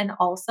anything. And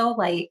also,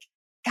 like,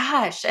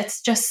 gosh,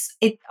 it's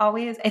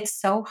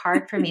so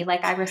hard for me.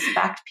 Like, I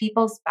respect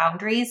people's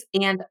boundaries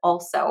and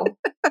also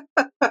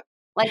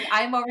like,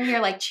 I'm over here,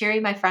 like,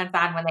 cheering my friends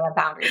on when they have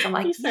boundaries. I'm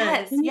like, He said,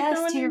 "Yes, "Can you yes,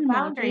 throw in to your an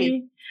boundaries."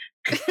 emoji?"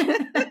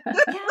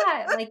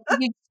 Yeah, like,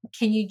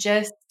 can you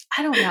just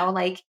I don't know,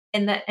 like,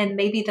 and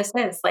maybe this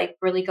is, like,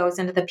 really goes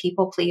into the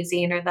people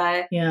pleasing or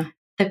Yeah.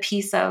 the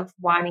piece of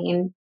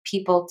wanting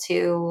people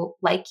to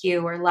like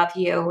you or love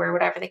you or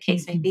whatever the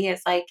case may Mhm. be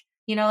is like,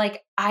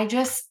 like,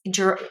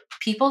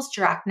 people's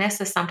directness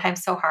is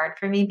sometimes so hard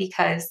for me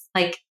because,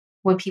 like,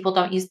 when people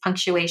don't use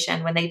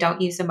punctuation, when they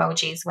don't use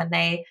emojis, when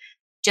they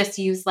just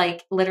use,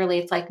 like, literally,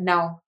 it's like,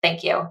 "No,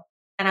 thank you."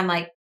 And I'm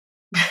like,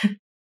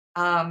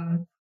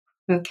 "Um,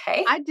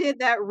 okay." I did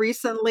that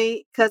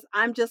recently because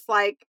I'm just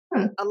like,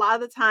 Hmm. a lot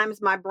of the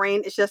times my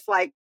brain is just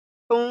like,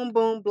 boom,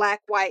 boom,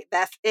 black, white,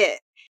 that's it.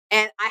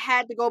 And I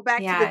had to go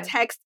back to the Yeah,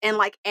 text and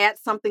like add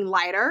something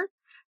lighter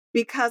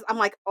because I'm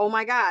like, oh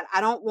my God,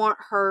 I don't want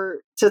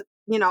her to,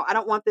 I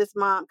don't want this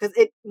mom. Because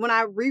when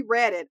I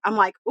reread it, I'm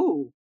like,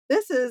 ooh,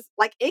 this is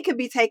like, it could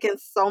be taken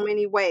so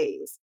many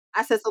ways.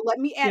 I said, so let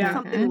me add Yeah.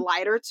 something mhm,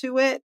 lighter to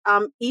it.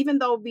 Even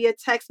though via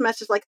text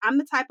message, like I'm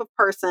the type of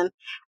person,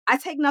 I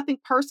take nothing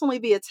personally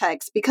via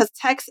text because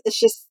text is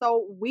just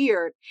so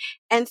weird.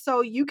 And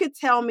so you could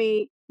tell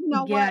me, you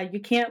know Yeah, what? you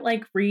can't,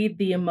 like, read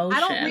the I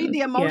don't read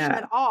the emotion. emotion Yeah.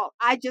 at all.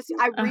 I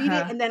read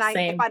it Uh-huh. and then if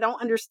Same. I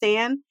don't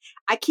understand,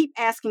 I keep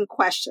asking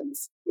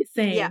questions. Yeah,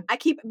 Same. I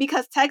keep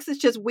because text is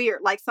just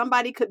weird. Like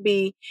somebody could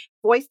be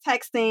voice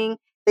texting,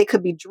 they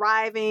could be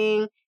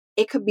driving,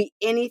 it could be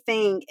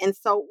anything. And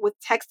so with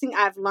texting,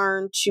 I've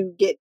learned to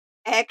get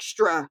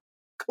extra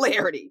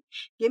clarity.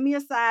 Give me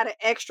a side of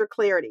extra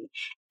clarity.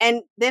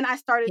 And then I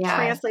started yeah,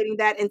 translating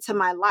that into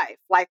my life,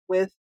 like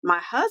with my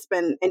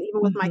husband and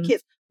even with my Mhm.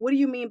 kids. What do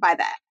you mean by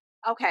that?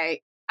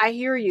 Okay, I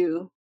hear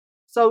you.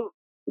 So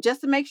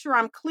just to make sure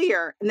I'm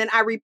clear, and then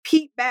I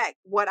repeat back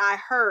what I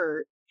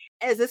heard.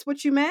 Is this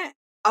what you meant?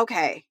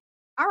 Okay.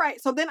 All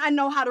right. So then I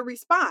know how to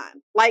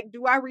respond. Like,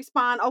 do I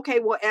respond, okay,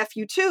 well, F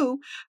you too?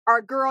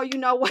 Or girl, you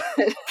know what?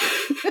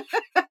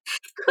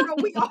 Girl,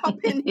 we all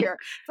been here.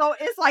 So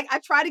it's like I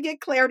try to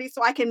get clarity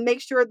so I can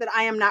make sure that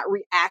I am not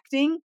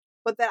reacting,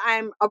 but that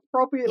I'm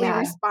appropriately yeah,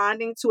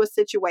 responding to a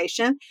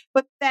situation.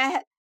 But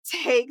that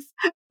takes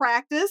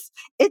practice,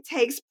 it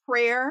takes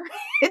prayer,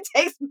 it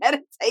takes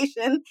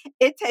meditation,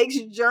 it takes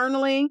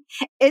journaling,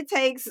 it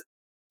takes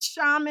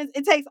shamans,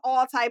 it takes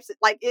all types,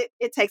 like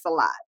it takes a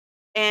lot.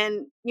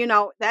 And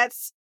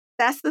that's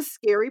the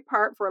scary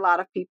part for a lot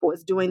of people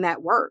is doing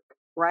that work,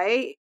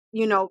 right?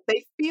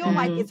 They feel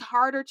like mm, it's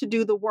harder to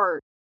do the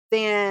work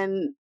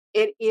than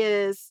it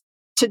is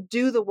to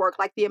do the work.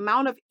 Like the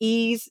amount of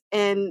ease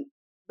and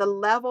the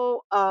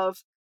level of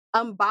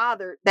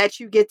unbothered that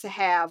you get to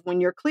have when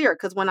you're clear.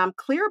 Because when I'm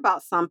clear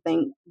about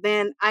something,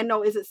 then I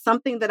know, is it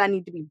something that I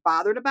need to be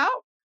bothered about?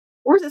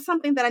 Or is it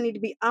something that I need to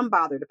be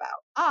unbothered about?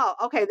 Oh,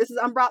 okay, this is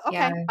unbothered.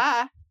 Yeah. Okay,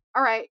 bye.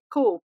 All right,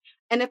 cool.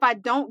 And if I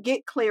don't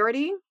get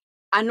clarity,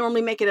 I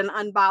normally make it an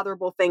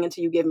unbotherable thing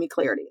until you give me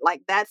clarity.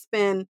 Like that's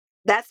been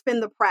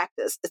the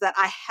practice, is that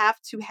I have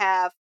to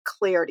have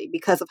clarity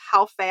because of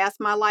how fast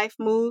my life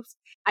moves.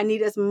 I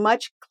need as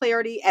much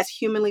clarity as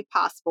humanly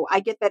possible. I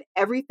get that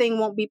everything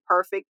won't be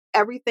perfect.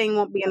 Everything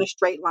won't be in a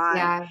straight line.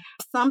 Yeah.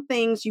 Some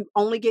things you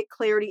only get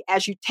clarity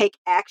as you take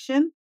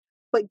action,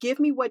 but give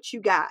me what you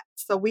got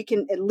so we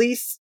can at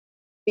least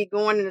be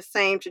going in the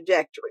same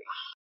trajectory.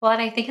 Well,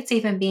 and I think it's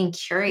even being Yeah.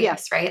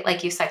 curious, right?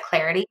 Like you said,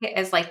 clarity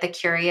is like the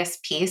curious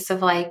piece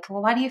of like,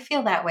 well, why do you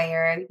feel that way?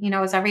 Or,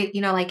 is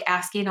like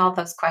asking all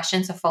those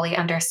questions to fully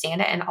understand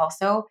it. And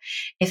also,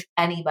 if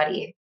any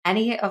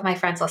of my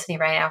friends listening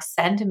right now,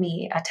 send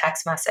me a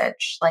text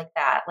message like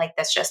that, like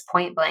this, just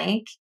point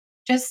blank,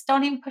 just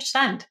don't even push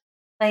send.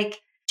 Like,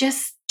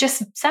 just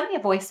send me a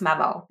voice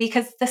memo,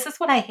 because this is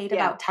what I hate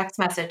Yeah. about text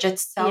message.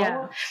 It's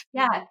Yeah. so,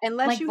 yeah,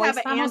 Unless like you have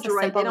voice an memos is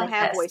Android, they simple don't like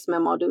have this. voice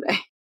memo, do they?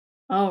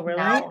 Oh, really?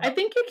 No, I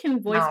think you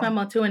can voice no,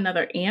 memo to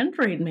another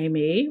Android,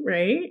 maybe,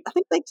 right? I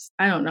think they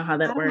I don't know how I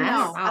that don't I don't know.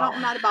 works. I don't, know.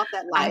 I'm not about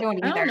that I life.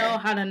 don't I don't know either.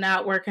 how to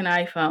not work an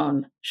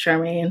iPhone,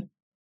 Charmaine.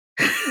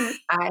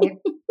 I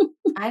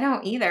I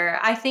don't either.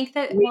 I think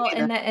that, Me well,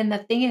 neither. and the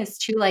thing is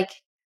too, like,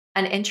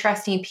 an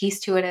interesting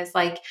piece to it is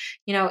like,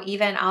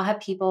 even I'll have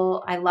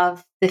people, I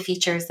love the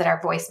features that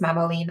are voice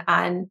memoing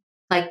on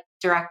like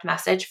direct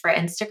message for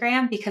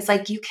Instagram, because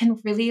like you can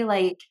really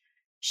like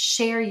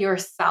share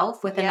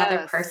yourself with another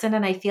Yes. person.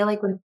 And I feel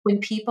like when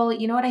people,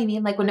 you know what I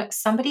mean? Like when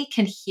somebody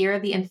can hear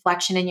the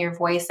inflection in your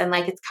voice and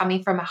like it's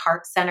coming from a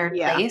heart-centered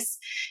Yeah. place,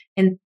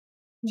 and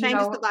you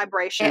Changes the know,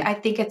 vibration. I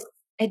think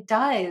it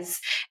does.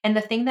 And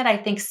the thing that I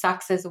think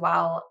sucks as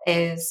well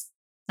is,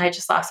 I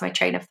just lost my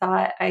train of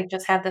thought. I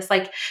just had this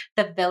like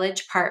the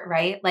village part,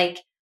 right? Like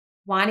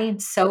wanting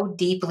so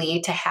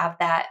deeply to have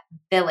that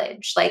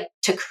village, like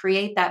to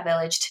create that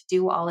village, to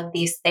do all of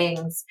these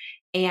things,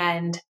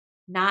 and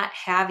not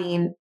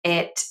having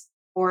it,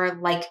 or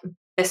like,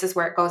 this is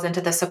where it goes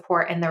into the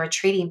support and the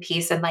retreating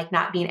piece, and like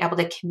not being able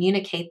to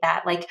communicate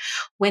that. Like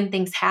when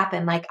things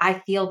happen, like I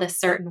feel this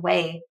certain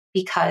way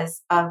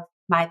because of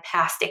my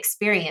past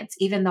experience,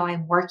 even though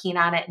I'm working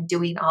on it and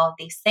doing all of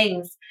these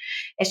things.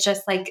 It's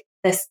just like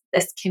this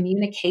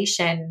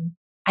communication.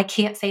 I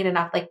can't say it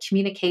enough, like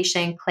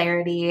communication,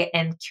 clarity,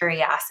 and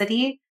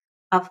curiosity,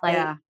 of like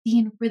Yeah.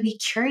 being really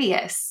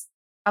curious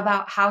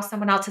about how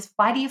someone else is.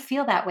 Why do you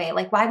feel that way?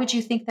 Like, why would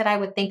you think that I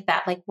would think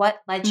that? Like, what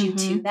led you to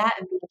Mm-hmm. that,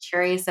 and being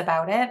curious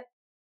about it?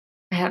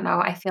 I don't know.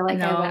 I feel like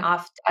I went No,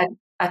 off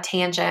a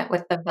tangent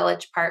with the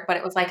village part, but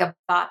it was like a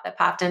thought that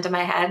popped into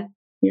my head.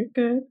 you're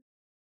good.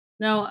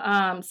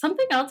 No,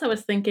 something else I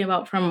was thinking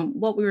about from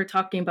what we were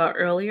talking about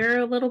earlier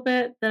a little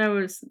bit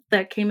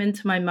that came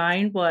into my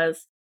mind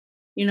was,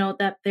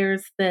 that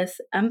there's this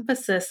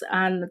emphasis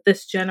on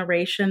this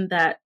generation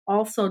that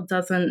also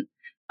doesn't,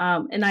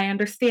 and I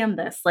understand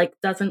this, like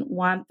doesn't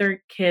want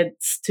their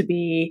kids to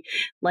be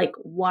like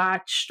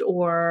watched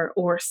or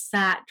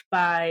sat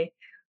by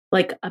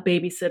like a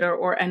babysitter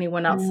or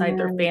anyone outside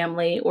their Mm,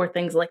 family or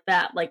things like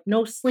that. Like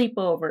no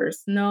sleepovers,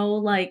 no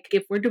like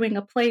if we're doing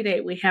a play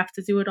date, we have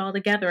to do it all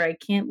together. I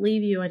can't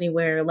leave you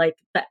anywhere. Like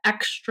the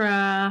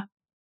extra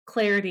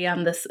clarity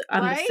on this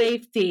on the Right?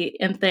 safety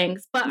and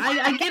things. But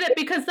I get it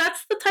because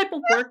that's the type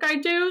of work I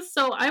do.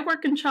 So I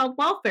work in child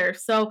welfare.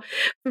 So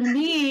for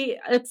me,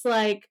 it's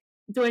like,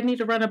 do I need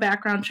to run a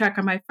background check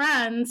on my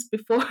friends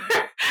before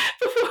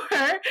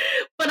before?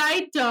 But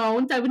I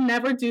don't. I would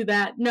never do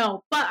that.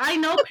 No. But I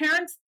know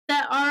parents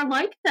that are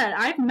like that.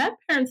 I've met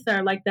parents that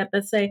are like that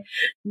say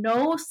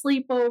no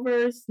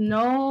sleepovers,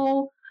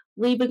 no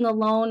leaving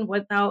alone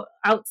without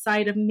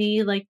outside of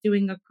me, like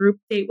doing a group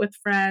date with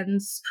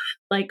friends,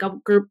 like a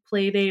group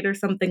play date or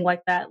something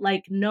like that.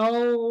 Like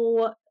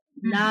no mm.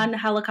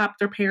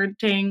 non-helicopter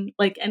parenting,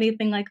 like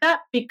anything like that,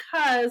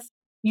 because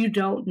you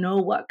don't know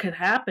what could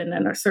happen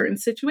in a certain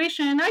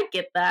situation. I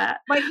get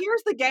that. But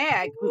here's the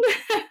gag.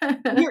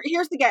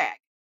 Here's the gag.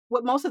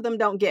 What most of them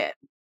don't get.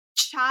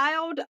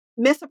 Child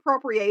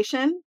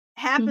misappropriation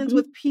happens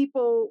with Mhm.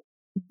 people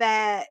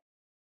that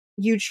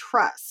you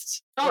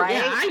trust, Oh yeah,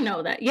 right? I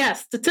know that.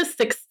 Yes,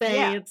 statistics Yeah.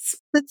 say it's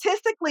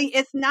Statistically,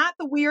 it's not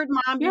the weird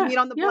mom you yeah, meet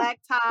on the yeah.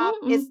 blacktop.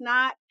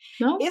 Mm-mm.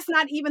 No. It's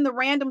not even the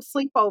random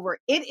sleepover.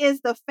 It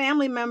is the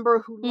family member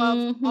who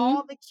loves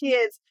all Mhm. the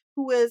kids,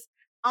 who is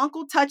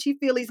Uncle Touchy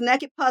Feely's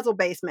naked puzzle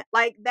basement.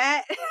 Like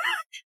that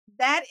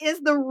that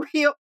is the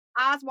real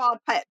Oswald,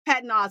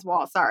 Patton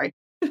Oswald, sorry.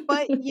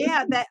 But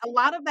yeah, that a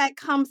lot of that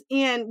comes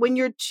in when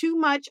you're too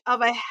much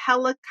of a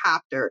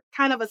helicopter,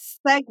 kind of a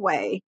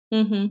segue.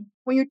 Mhm.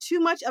 When you're too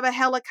much of a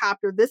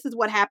helicopter, this is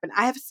what happened.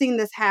 I have seen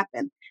this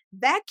happen.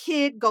 That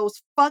kid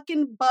goes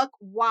fucking buck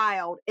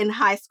wild in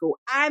high school.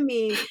 I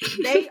mean,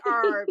 they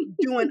are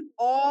doing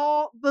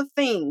all the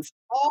things,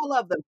 all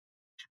of them.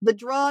 The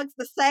drugs,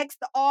 the sex,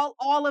 the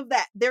all of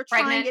that. They're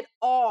trying Pregnant. it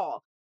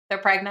all. They're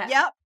pregnant.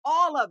 Yep,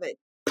 all of it.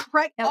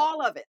 Yep.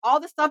 all of it, all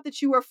the stuff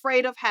that you were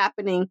afraid of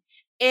happening,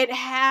 it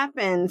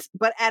happens,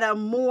 but at a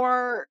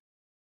more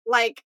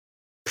like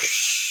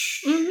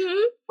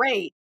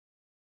rate.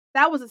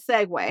 That was a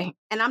segue.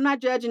 And I'm not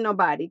judging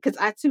nobody because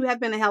I too have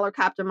been a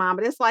helicopter mom,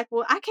 but it's like,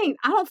 well, I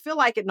don't feel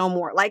like it no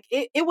more. Like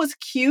it was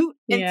cute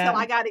until Yeah.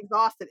 I got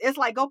exhausted. It's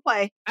like, go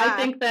play. I Bye.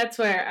 think that's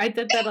where I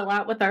did that a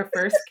lot with our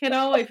first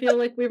kiddo. I feel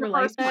like we The were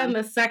like first that. And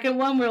one. the second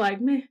one, we're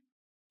like, meh,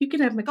 you can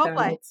have Go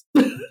play. McDonald's.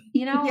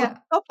 You know, Yeah,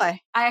 go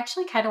play. I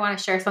actually kind of want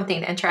to share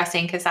something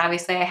interesting because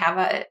obviously I have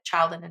a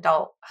child in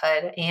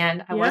adulthood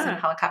and I wasn't a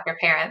Yeah, helicopter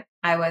parent.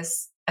 I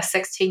was a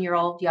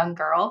 16-year-old young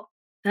girl.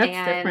 that's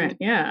And different.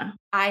 Yeah.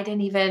 I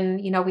didn't even,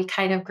 we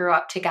kind of grew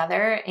up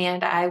together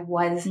and I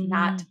was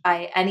not Mm,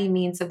 by any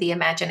means of the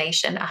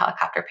imagination a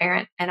helicopter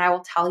parent. And I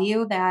will tell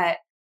you that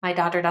my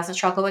daughter doesn't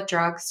struggle with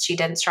drugs. She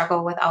didn't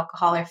struggle with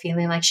alcohol or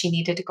feeling like she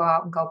needed to go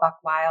out and go buck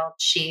wild.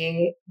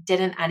 She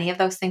didn't any of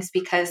those things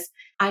because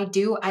I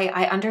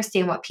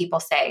understand what people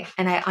say.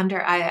 And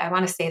I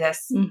want to say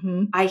this.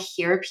 mm-hmm. I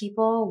hear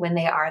people when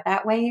they are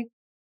that way.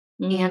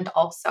 Mm, And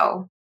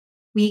also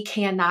we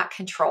cannot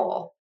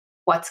control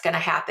what's going to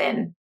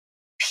happen,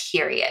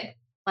 period.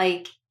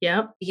 Like,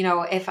 yep.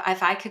 if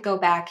I could go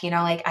back,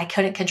 like I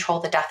couldn't control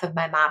the death of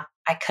my mom.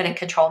 I couldn't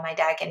control my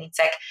dad getting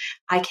sick.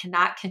 I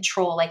cannot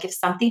control like if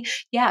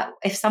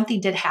something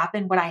did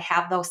happen, would I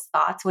have those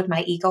thoughts? Would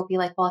my ego be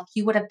like, well, if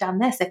you would have done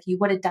this, if you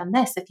would have done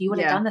this, if you would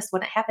have Yeah. done this,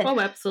 wouldn't happen. Oh,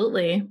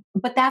 absolutely.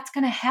 But that's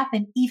going to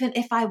happen even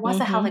if I was a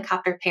Mm-hmm.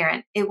 helicopter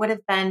parent. It would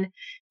have been,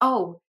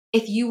 oh,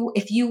 if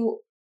you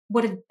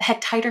would have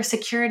had tighter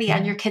security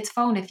on your kid's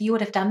phone, if you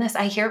would have done this.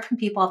 I hear it from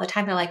people all the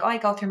time. They're like, oh, I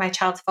go through my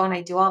child's phone,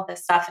 I do all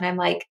this stuff. And I'm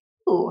like,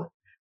 ooh,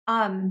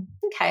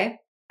 okay,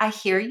 I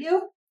hear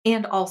you.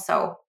 And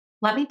also,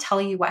 let me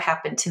tell you what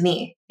happened to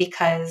me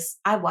because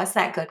I was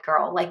that good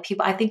girl. Like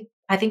I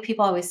think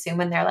people always assume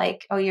when they're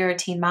like, oh, you're a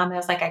teen mom. I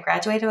was like, I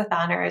graduated with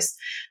honors.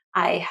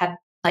 I had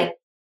like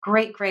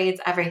great grades,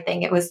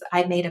 everything.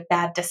 I made a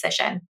bad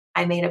decision.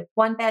 I made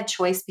one bad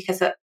choice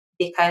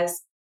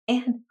because,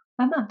 and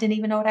my mom didn't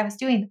even know what I was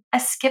doing. I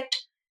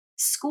skipped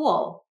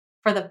school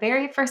for the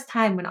very first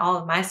time when all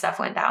of my stuff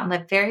went down.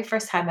 The very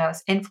first time I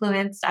was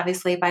influenced,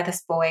 obviously, by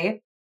this boy.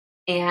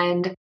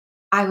 And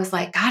I was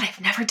like, God,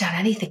 I've never done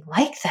anything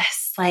like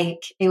this.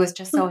 Like, it was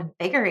just so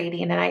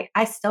invigorating. And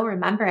I still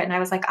remember it. And I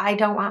was like, I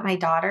don't want my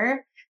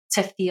daughter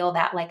to feel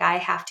that like I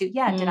have to.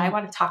 Yeah, did I Mm,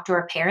 want to talk to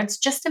her parents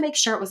just to make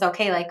sure it was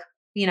okay? Like,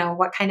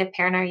 what kind of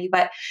parent are you?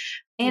 But,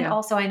 and Yeah.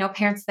 also I know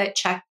parents that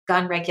check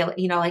gun regular,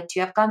 like, do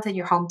you have guns in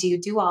your home? Do you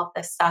do all of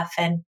this stuff?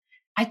 And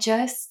I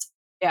just,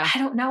 Yeah. I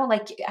don't know.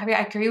 Like, I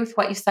agree with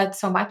what you said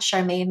so much,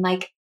 Charmaine.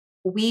 Like,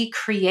 we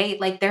create,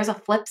 like, there's a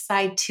flip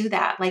side to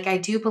that. Like, I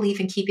do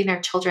believe in keeping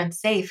our children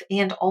safe.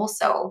 And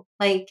also,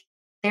 like,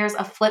 there's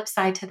a flip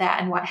side to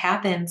that and what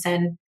happens.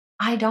 And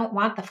I don't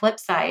want the flip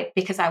side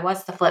because I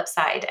was the flip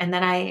side. And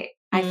then I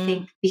mm,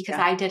 think because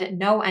Yeah. I didn't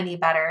know any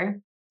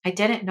better, I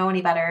didn't know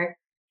any better.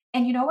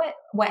 And you know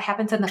what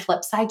happens on the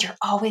flip side? You're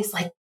always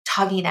like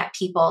tugging at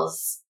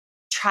people's,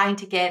 trying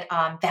to get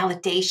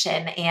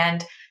validation,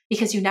 and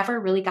because you never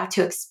really got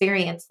to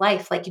experience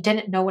life. Like, you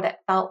didn't know what it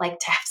felt like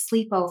to have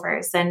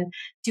sleepovers and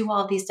do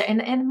all these.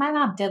 And my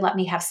mom did let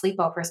me have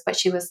sleepovers, but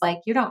she was like,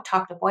 you don't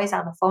talk to boys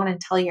on the phone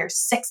until you're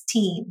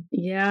 16. I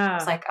was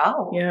yeah. like,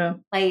 oh, Yeah.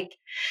 like,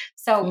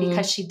 so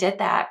because Mm. she did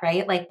that,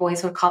 right? Like,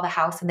 boys would call the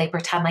house and they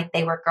pretend like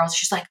they were girls.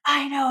 She's like,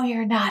 I know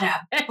you're not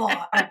a boy,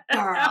 a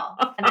girl.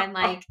 And I'm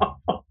like,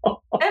 oh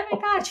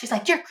my God. She's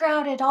like, you're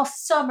grounded all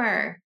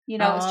summer. It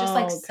was just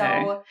like Oh,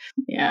 okay. so,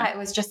 Yeah. yeah, it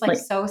was just like Like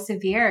so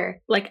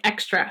severe.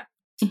 extra.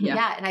 Mhm. Yeah.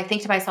 Yeah. And I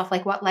think to myself,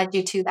 like, what led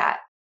you to that?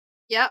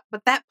 Yeah.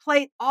 But that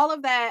played all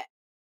of that,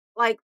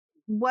 like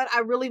what I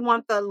really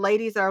want the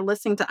ladies that are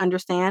listening to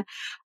understand,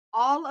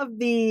 all of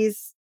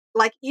these,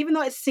 like, even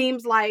though it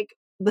seems like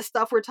the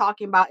stuff we're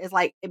talking about is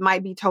like, it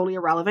might be totally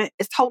irrelevant,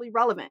 it's totally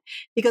relevant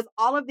because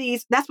all of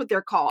these, that's what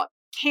they're called,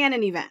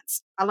 canon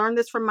events. I learned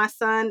this from my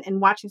son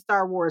and watching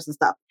Star Wars and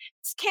stuff.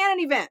 It's canon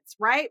events,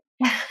 right?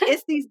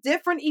 It's these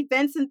different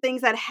events and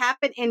things that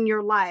happen in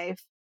your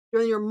life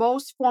during your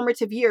most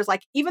formative years.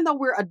 Like, even though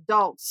we're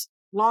adults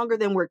longer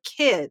than we're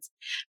kids,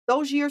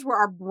 those years where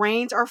our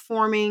brains are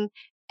forming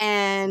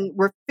and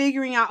we're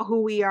figuring out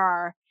who we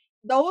are,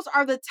 those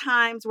are the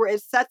times where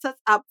it sets us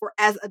up for,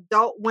 as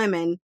adult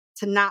women,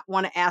 to not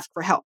want to ask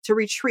for help, to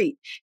retreat,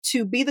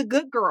 to be the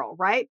good girl,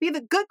 right? Be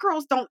the good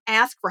girls don't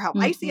ask for help.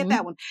 I used to get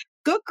that Mhm. one.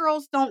 Good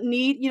girls don't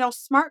need,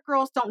 smart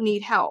girls don't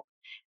need help.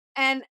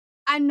 And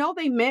I know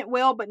they meant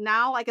well, but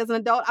now, like, as an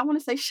adult, I want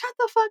to say, shut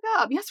the fuck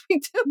up. Yes, we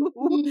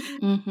do.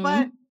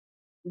 But Mhm.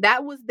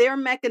 that was their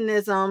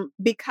mechanism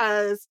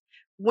because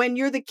when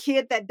you're the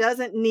kid that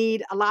doesn't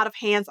need a lot of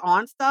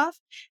hands-on stuff,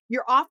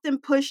 you're often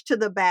pushed to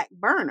the back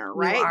burner, You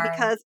right? are.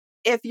 Because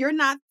if you're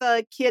not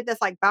the kid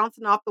that's like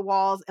bouncing off the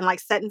walls and like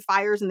setting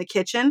fires in the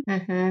kitchen,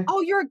 Hmm.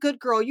 oh, you're a good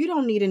girl. You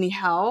don't need any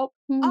help.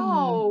 Mm.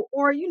 Oh,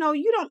 or,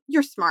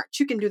 you're smart.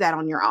 You can do that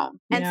on your own.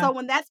 And Yeah. so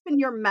when that's been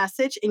your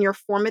message in your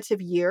formative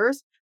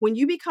years, when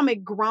you become a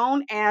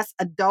grown ass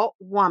adult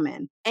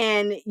woman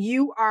and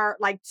you are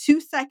like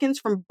 2 seconds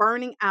from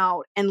burning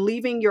out and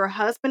leaving your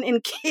husband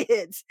and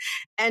kids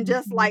and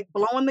just Mhm. like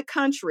blowing the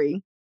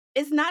country,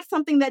 it's not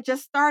something that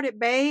just started,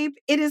 babe.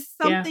 It is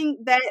Yeah. something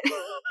that,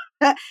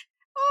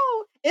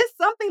 oh, it's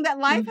something that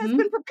life has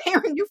been Mhm.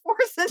 preparing you for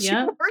since you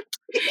Yeah. were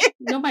a kid.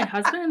 No, my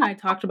husband and I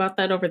talked about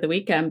that over the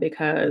weekend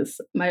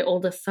because my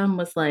oldest son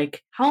was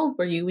like, "How old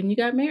were you when you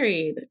got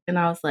married?" And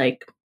I was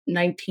like,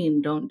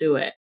 19, don't do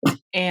it.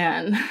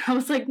 And I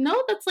was like,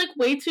 "No, that's like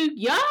way too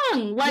young."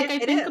 Yeah, Like, I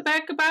it think is.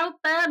 back about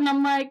that and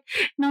I'm like,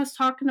 and I was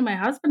talking to my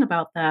husband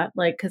about that,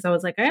 like, because I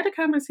was like, I had a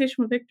conversation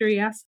with Victor. He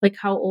asked like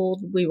how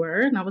old we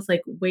were, and I was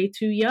like, way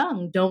too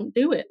young, don't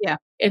do it. Yeah.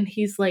 And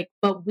he's like,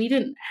 but we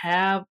didn't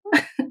have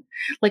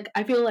like,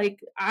 I feel like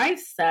I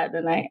said,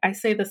 and I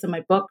say this in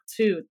my book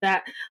too,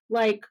 that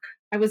like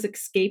I was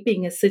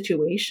escaping a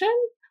situation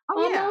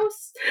Oh, yeah.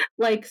 almost.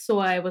 Like, so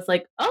I was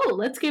like, oh,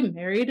 let's get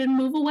married and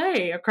move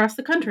away across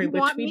the country, You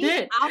which want we me?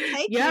 did. I'll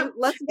take Yep, you.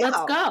 Let's let's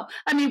go. go.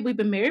 I mean, we've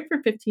been married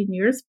for 15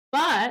 years,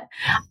 but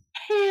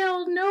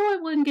hell no, I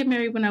wouldn't get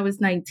married when I was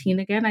 19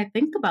 again. I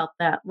think about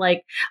that.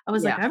 Like, I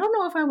was like, Yeah. I don't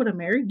know if I would have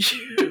married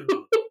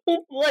you.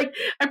 Like,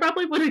 I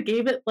probably would have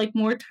gave it like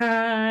more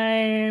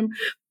time,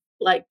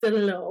 like did a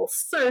little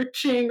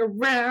searching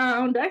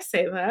around. I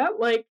say that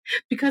like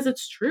because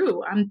it's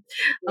true.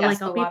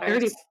 Yes, I'll the be waters.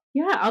 30.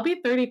 Yeah, I'll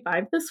be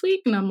 35 this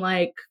week and I'm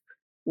like,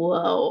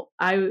 whoa,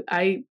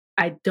 I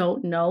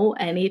don't know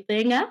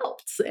anything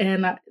else.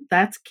 And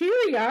that's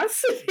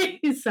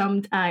curiosity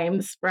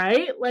sometimes,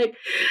 right? Like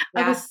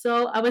Yeah.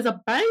 I was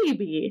a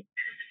baby.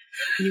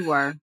 You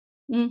were.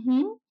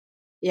 Mhm.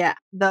 Yeah.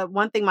 The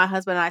one thing my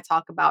husband and I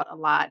talk about a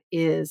lot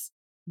is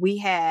we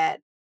had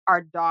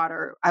our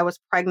daughter. I was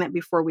pregnant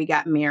before we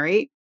got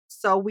married.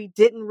 So we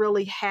didn't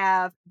really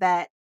have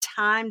that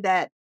time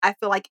that I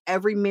feel like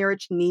every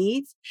marriage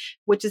needs,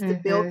 which is to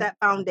build Mhm. that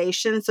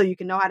foundation so you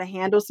can know how to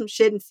handle some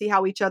shit and see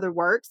how each other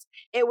works.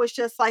 It was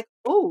just like,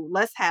 oh,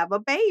 let's have a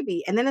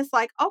baby. And then it's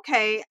like,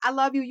 okay, I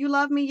love you. You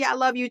love me. Yeah, I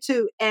love you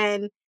too.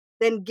 And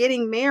then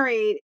getting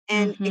married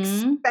and Mhm.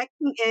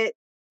 expecting it,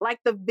 like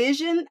the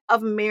vision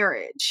of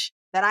marriage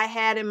that I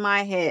had in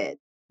my head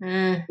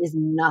Mm, is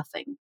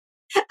nothing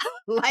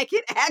like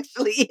it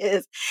actually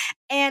is.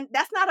 And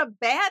that's not a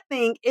bad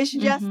thing. It's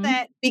just Mhm.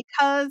 that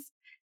because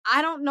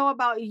I don't know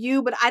about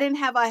you, but I didn't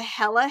have a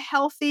hella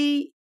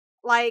healthy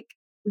like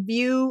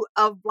view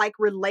of like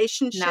no,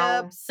 relationships.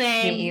 me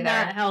Same,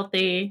 not either.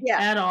 healthy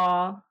Yeah. at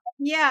all.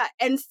 Yeah.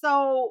 And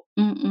so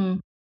Mm-mm.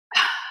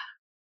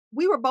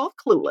 we were both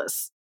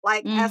clueless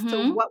like as to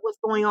Mhm. what was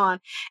going on,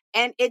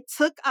 and it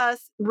took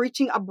us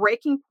reaching a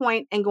breaking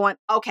point and going,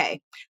 okay,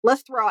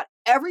 let's throw out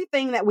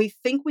everything that we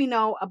think we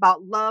know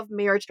about love,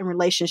 marriage, and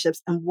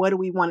relationships, and what do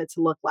we want it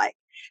to look like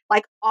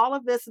all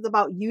of this is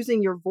about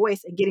using your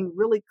voice and getting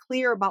really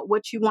clear about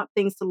what you want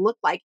things to look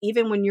like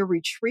even when you're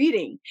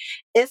retreating.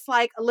 It's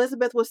like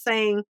Elizabeth was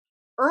saying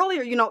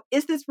earlier,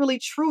 is this really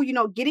true,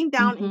 getting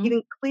down and Mhm.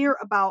 getting clear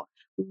about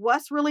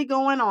what's really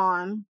going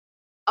on.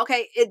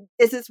 Okay,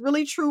 is this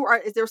really true, or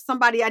is there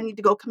somebody I need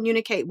to go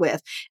communicate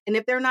with? And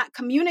if they're not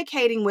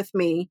communicating with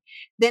me,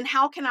 then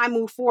how can I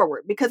move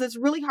forward? Because it's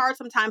really hard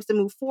sometimes to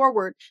move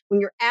forward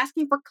when you're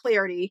asking for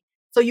clarity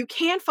so you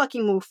can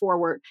fucking move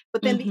forward,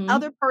 but then the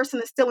other Mhm.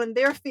 person is still in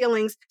their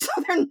feelings, so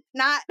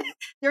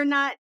they're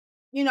not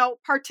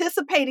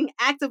participating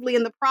actively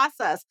in the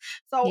process.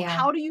 So Yeah.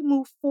 how do you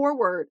move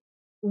forward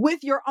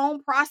with your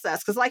own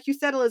process? Because like you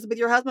said, Elizabeth,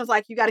 your husband's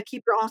like, you got to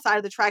keep your own side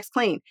of the tracks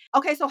clean.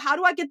 Okay, so how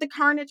do I get the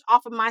carnage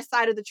off of my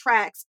side of the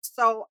tracks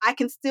so I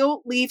can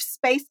still leave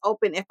space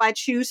open if I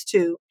choose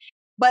to,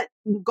 but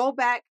go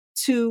back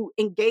to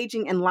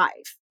engaging in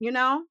life, you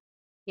know?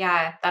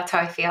 Yeah, that's how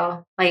I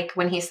feel. Like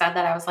when he said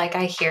that, I was like,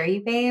 I hear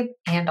you, babe.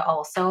 And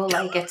also,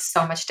 like, it's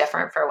so much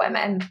different for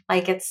women.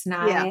 Like, it's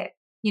Yeah,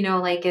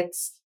 not, like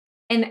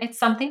and it's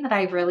something that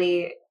I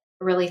really,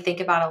 really think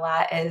about a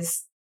lot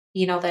is,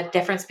 the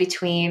difference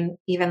between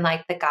even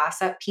like the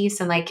gossip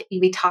piece and like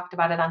we talked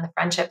about it on the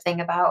friendship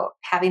thing about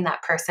having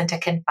that person to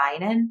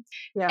confide in.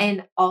 yeah,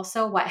 And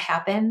also what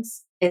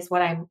happens is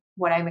what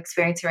I'm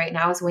experiencing right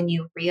now is when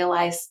you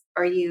realize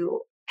or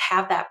you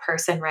have that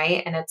person,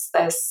 right? And it's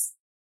this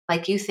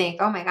like you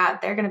think, "Oh my god,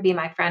 they're gonna be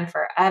my friend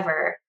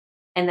forever."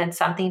 And then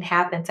something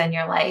happens and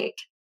you're like,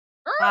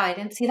 "Wow, I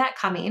didn't see that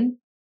coming,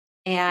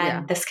 yeah,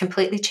 and this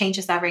completely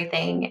changes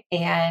everything,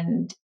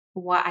 and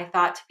what I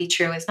thought to be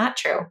true is not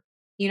true."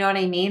 You know what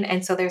I mean?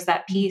 And so there's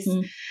that piece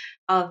Mhm.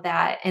 of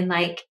that, and,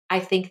 like, I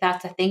think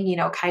that's a thing,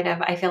 kind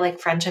of I feel like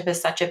friendship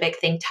is such a big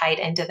thing tied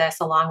into this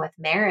along with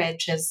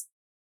marriage is,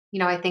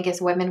 I think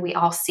as women, we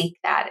all seek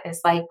that.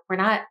 Is like, we're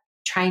not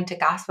trying to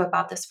gossip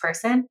about this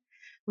person.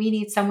 We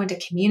need someone to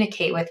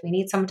communicate with. We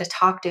need someone to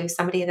talk to,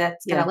 somebody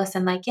that's going yeah. to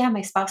listen. Like, yeah,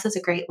 my spouse is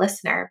a great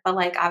listener, but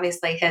like,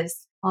 obviously,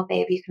 well,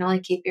 babe, you can only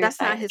keep your That's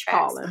side not of the his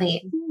tracks calling.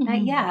 clean.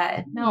 Mhm.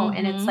 Yeah, no.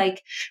 And it's Mhm.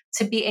 like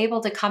to be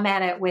able to come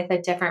at it with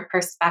a different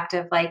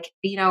perspective. Like,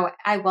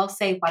 I will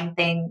say one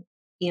thing,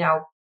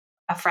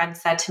 a friend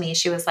said to me,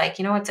 she was like,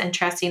 what's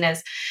interesting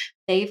is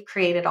they've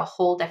created a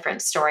whole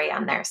different story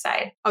on their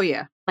side. Oh,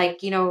 yeah. Like,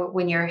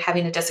 when you're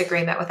having a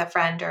disagreement with a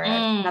friend or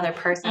another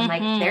person,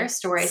 like their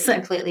story is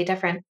completely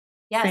different.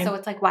 Yeah. So Same.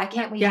 it's like, why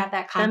can't we Yeah, have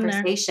that been there.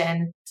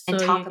 conversation and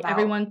So talk about,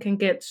 everyone can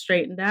get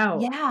straightened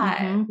out.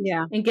 yeah,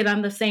 Yeah. And get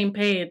on the same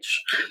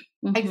page.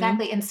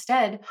 exactly.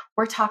 Instead,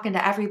 we're talking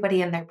to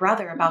everybody and their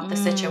brother about the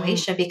Mm,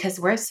 situation because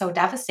we're so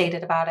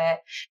devastated about it,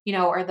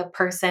 or the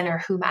person or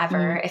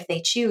whomever, mm, if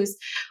they choose,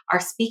 are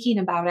speaking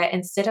about it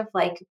instead of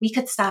like, we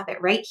could stop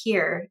it right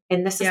here.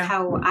 And this is yeah,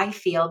 how I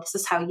feel. This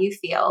is how you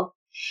feel.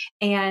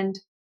 And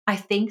I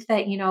think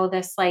that,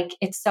 this like,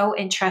 it's so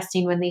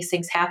interesting when these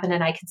things happen.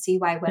 And I can see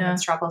why women yeah.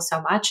 struggle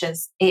so much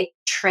is it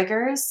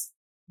triggers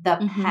the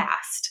Mhm.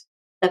 past.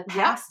 The Yep.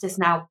 past is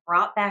now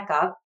brought back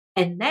up.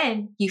 And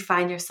then you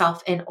find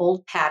yourself in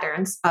old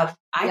patterns of,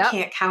 I Yep.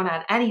 can't count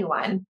on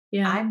anyone.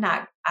 Yeah. I'm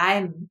not,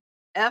 I'm,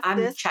 F I'm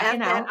this, F checking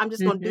that. out. I'm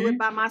just going to do it Hmm.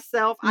 by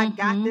myself. I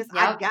got this.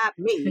 I Yep. got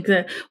me.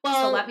 Exactly.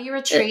 So let Well, me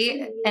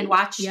retreat and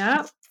watch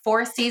yeah,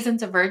 4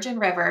 seasons of Virgin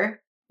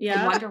River and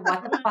yeah, wonder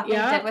what the fuck I did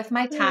yeah, with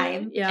my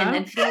time and yeah.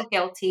 then feel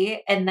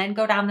guilty and then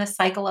go down this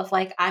cycle of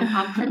like I'm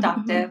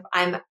unproductive.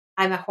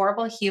 I'm a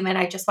horrible human.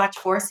 I just watched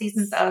 4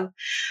 seasons of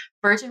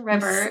Virgin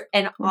River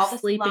and We're all this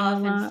sleeping a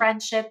love and lot.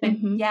 friendship and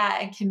Mhm. yeah,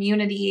 and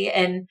community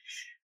and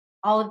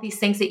all of these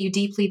things that you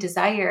deeply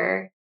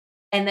desire.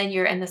 And then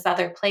you're in this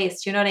other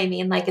place. Do you know what I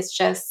mean? Like it's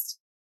just,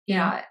 you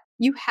Yeah. know,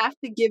 You have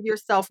to give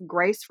yourself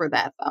grace for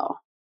that, though.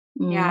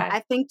 Mm. yeah,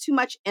 I think too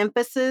much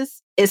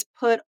emphasis is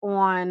put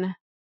on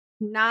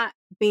not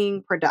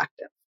being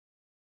productive,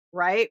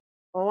 right?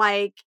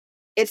 Like,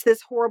 it's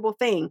this horrible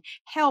thing.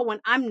 Hell, when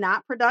I'm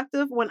not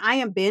productive, when I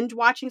am binge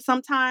watching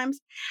sometimes,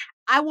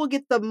 I will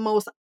get the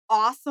most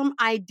awesome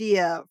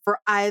idea for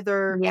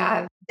either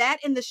yeah. that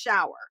in the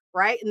shower,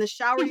 right? In the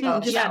shower, you Oh, can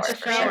the just Yeah, shower the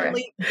for shower. sure.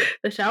 randomly,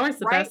 The shower's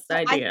the right? best So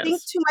I think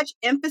ideas. too much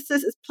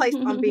emphasis is placed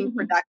on being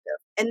productive.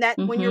 And that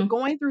when you're Mhm.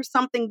 going through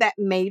something that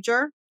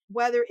major,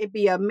 whether it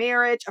be a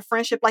marriage, a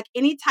friendship, like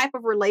any type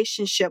of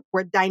relationship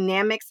where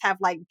dynamics have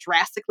like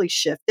drastically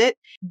shifted,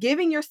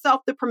 giving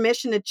yourself the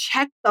permission to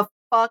check the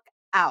fuck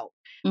out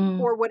Mm.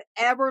 for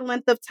whatever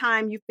length of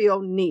time you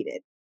feel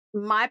needed.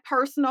 My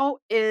personal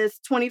is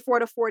 24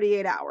 to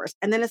 48 hours.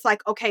 And then it's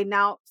like, okay,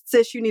 now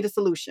sis, you need a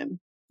solution.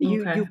 Okay.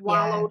 You've Yeah.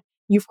 wallowed,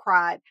 you've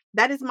cried.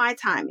 That is my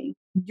timing.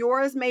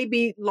 Yours may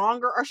be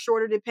longer or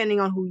shorter depending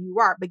on who you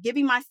are, but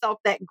giving myself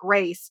that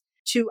grace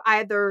to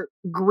either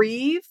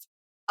grieve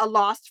a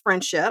lost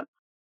friendship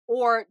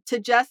or to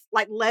just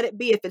like let it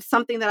be. If it's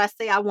something that I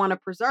say I want to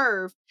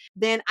preserve,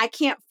 then I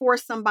can't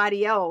force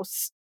somebody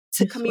else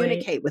to Just wait.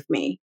 communicate with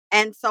me.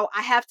 And so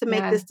I have to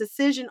make Yeah. this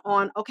decision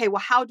on, okay, well,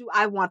 how do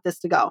I want this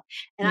to go?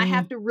 And I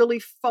have Mm. to really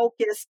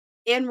focus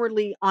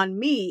inwardly on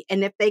me.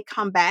 And if they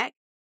come back,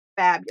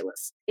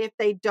 fabulous. If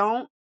they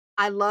don't,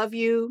 I love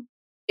you.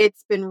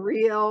 It's been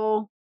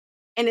real.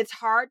 And it's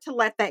hard to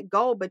let that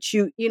go, but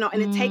and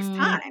it takes Mm.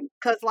 time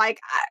because like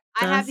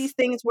I have Does. these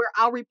things where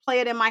I'll replay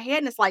it in my head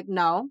and it's like,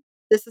 no,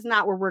 this is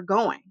not where we're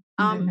going.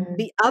 Mhm. Mhm.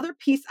 The other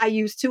piece I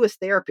use too is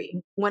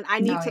therapy. When I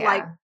need Oh, to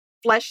like yeah.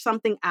 flesh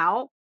something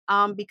out,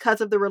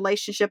 because of the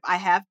relationship I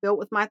have built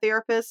with my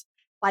therapist,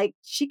 like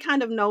she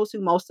kind of knows who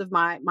most of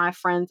my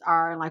friends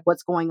are and like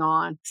what's going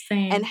on.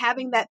 And Same.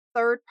 having that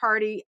third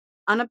party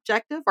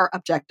unobjective or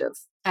objective.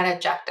 An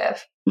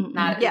objective, Mm-mm.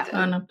 not, Yeah.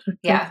 Unobjective.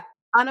 yeah.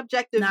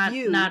 Unobjective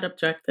view. Not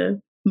objective.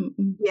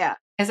 Mm-mm. Yeah.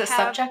 Is it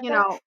Have, subjective?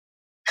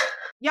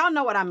 y'all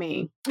know what I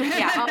mean.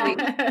 Yeah.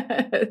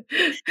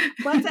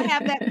 But to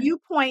have that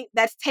viewpoint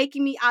that's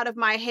taking me out of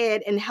my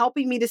head and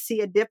helping me to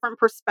see a different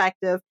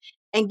perspective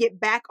and get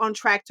back on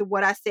track to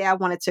what I say I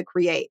wanted to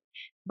create.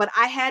 But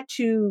I had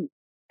to,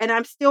 and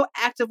I'm still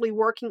actively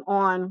working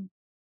on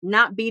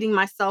not beating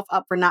myself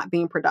up for not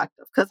being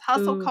productive because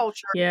hustle Ooh,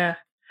 culture yeah.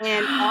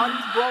 and all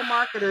these bro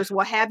marketers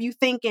will have you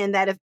thinking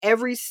that if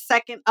every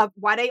second of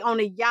why they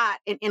own a yacht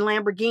in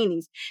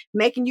Lamborghinis,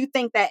 making you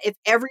think that if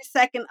every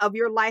second of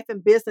your life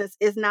and business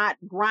is not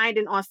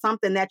grinding on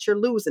something that you're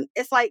losing.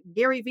 It's like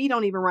Gary Vee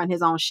don't even run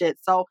his own shit.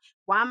 So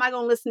why am I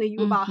going to listen to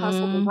you about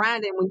hustling and Mhm.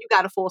 grinding when you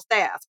got a full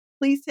staff?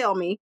 Please tell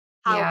me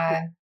how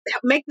Yeah.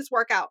 make this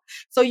work out.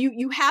 So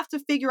you have to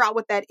figure out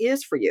what that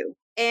is for you.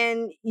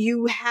 And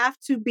you have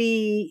to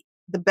be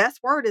the best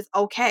word is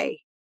okay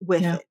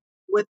with Yeah. it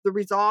with the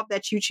resolve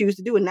that you choose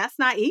to do. And that's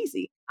not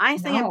easy. I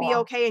ain't saying be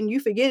No. okay and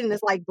you forget and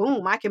it's like,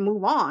 boom, I can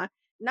move on.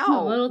 No,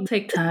 No, it'll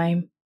take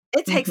time.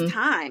 it takes Mhm.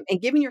 time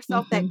and giving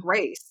yourself that Mhm.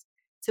 grace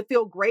to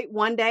feel great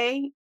one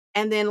day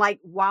and then like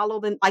wallow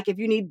then like if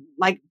you need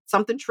like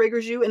something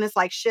triggers you and it's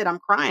like shit I'm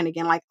crying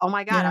again like oh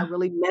my god I Yeah.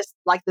 really missed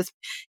like this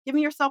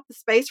giving yourself the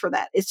space for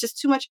that it's just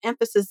too much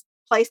emphasis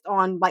placed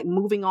on like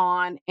moving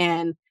on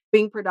and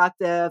being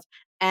productive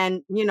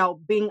and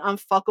being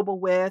unfuckable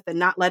with and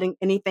not letting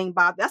anything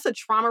bother that's a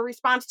trauma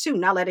response too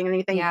not letting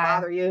anything Yeah.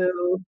 bother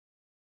you.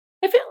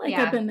 I feel like I've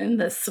Yeah. been in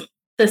this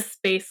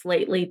space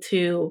lately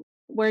too,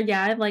 where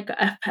yeah,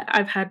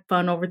 I've had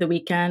fun over the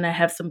weekend. I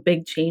have some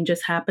big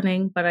changes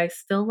happening, but I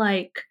still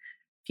like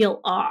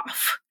feel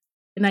off,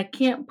 and I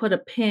can't put a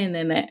pin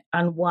in it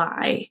on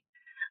why.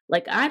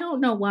 Like I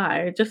don't know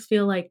why. I just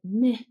feel like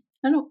meh.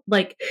 I don't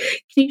like,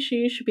 Keisha,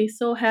 you should be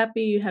so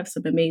happy. You have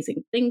some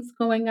amazing things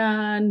going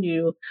on.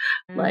 You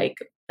Mm. like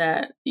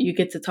that you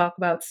get to talk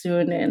about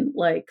soon, and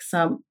like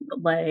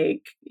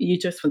you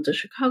just went to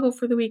Chicago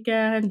for the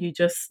weekend. You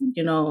just,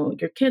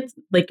 your kids,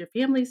 like your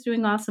family's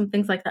doing awesome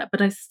things like that.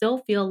 But I still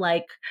feel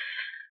like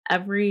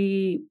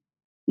every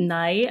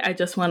night I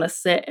just want to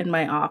sit in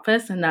my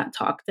office and not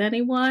talk to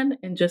anyone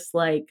and just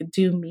like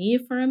do me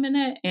for a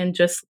minute and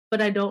just,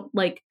 but I don't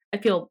like, I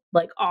feel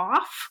like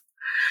off,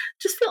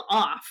 just feel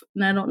off.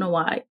 And I don't know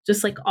why,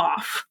 just like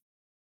off.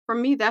 For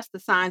me, that's the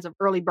signs of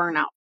early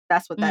burnout.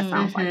 That's what that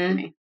sounds like to Mhm.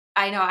 me.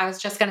 I know, I was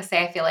just gonna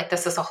say, I feel like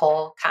this is a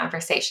whole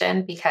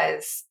conversation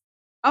because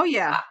Oh,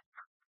 yeah.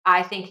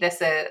 I think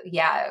this is,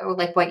 yeah,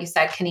 like what you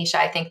said, Kanisha,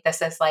 I think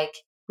this is like,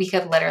 we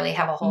could literally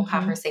have a whole Mm-hmm.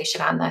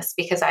 conversation on this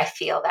because I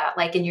feel that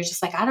like, and you're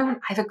just like, I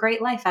have a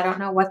great life. I don't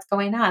know what's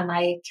going on.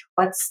 Like,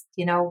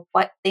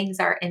 what things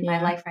are in my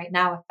Yeah. life right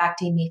now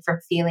affecting me from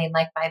feeling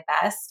like my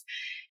best.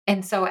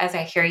 And so as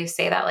I hear you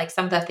say that, like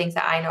some of the things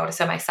that I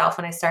notice in myself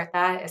when I start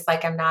that is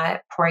like, I'm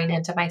not pouring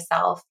into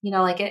myself,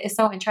 like it's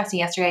so interesting.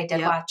 Yesterday I did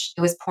Yep. watch,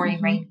 it was pouring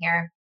Mm-hmm. rain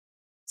here.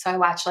 So I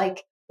watched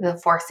like the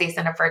fourth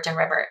season of Virgin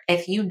River.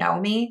 If you know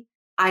me,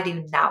 I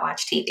do not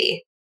watch TV.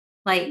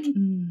 Like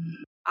Mm-hmm.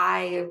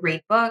 I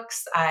read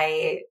books,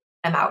 I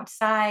am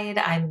outside,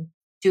 I'm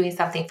doing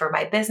something for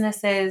my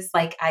businesses.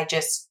 Like I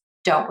just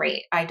don't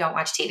read. I don't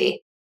watch TV.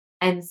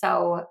 And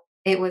so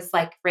it was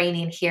like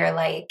raining here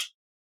like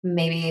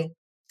maybe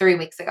 3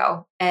 weeks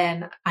ago.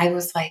 And I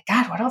was like,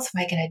 God, what else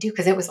am I going to do?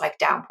 Because it was like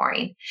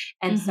downpouring.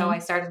 And so I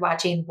Mm-hmm. started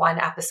watching one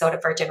episode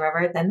of Virgin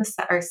River, then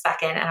or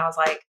second, and I was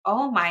like,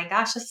 oh my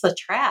gosh, this is a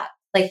trap.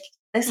 Like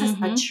this is a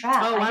Mm-hmm.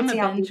 trap. Oh, I can I'm a see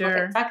how people get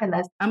binger. stuck in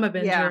this. I'm a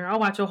Yeah. binger. I'll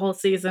watch a whole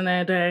season in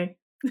a day.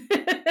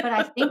 But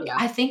I think Yeah.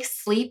 I think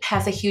sleep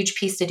has a huge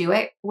piece to do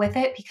it with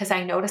it because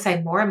I notice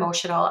I'm more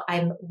emotional.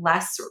 I'm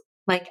less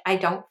like I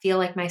don't feel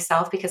like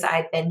myself because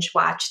I binge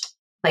watched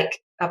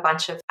like a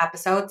bunch of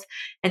episodes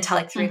until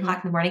like 3 o'clock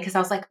Mm-hmm. in the morning because I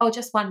was like, oh,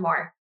 just one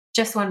more,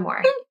 just one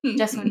more,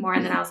 just one more.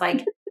 And then I was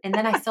like, and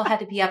then I still had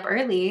to be up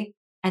early.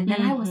 And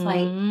then I was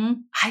like, Mm-hmm.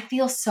 I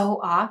feel so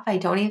off. I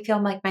don't even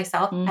feel like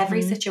myself. Every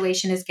Mm-hmm.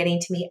 situation is getting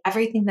to me.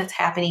 Everything that's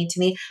happening to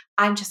me,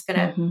 I'm just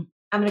gonna Mm-hmm.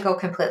 I'm going to go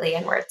completely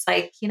inwards.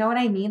 Like, you know what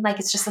I mean? Like,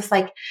 it's just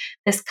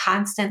this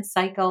constant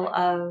cycle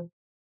of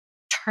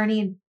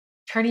turning,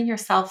 turning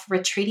yourself,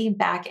 retreating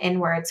back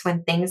inwards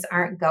when things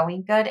aren't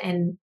going good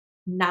and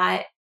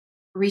not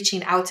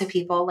reaching out to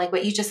people. Like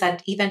what you just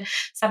said, even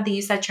something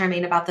you said,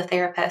 Charmaine, about the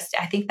therapist.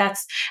 I think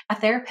that's a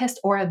therapist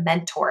or a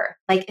mentor.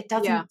 Like it Yeah.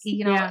 doesn't,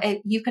 Yeah.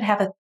 you could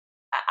have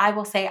I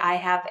will say I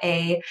have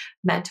a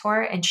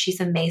mentor and she's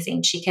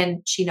amazing.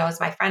 She knows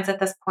my friends at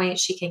this point.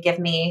 She can give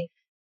me,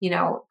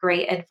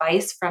 great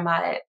advice from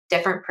a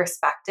different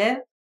perspective.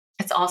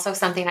 It's also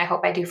something I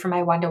hope I do for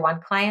my one-to-one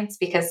clients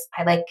because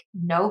I like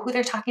know who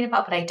they're talking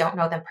about, but I don't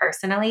know them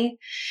personally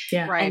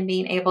Yeah. Right. and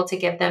being able to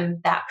give them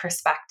that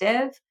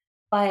perspective.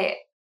 But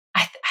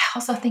I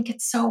also think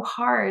it's so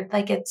hard.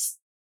 Like it's,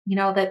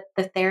 that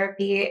the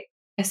therapy,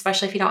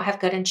 especially if you don't have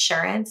good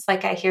insurance,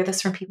 like I hear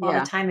this from people all the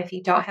Yeah. time. If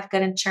you don't have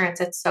good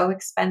insurance, it's so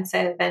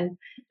expensive. And,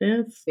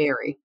 It is.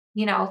 Very.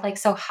 like,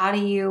 so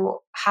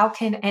how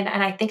can, and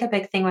I think a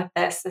big thing with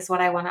this is what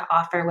I want to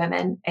offer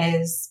women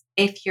is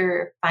if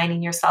you're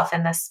finding yourself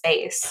in this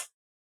space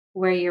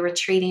where you're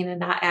retreating and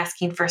not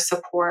asking for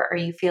support or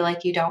you feel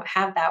like you don't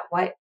have that,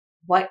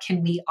 what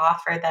can we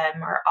offer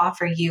them or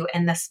offer you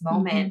in this Mm-hmm.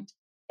 moment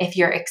if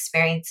you're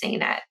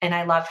experiencing it? And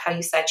I love how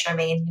you said,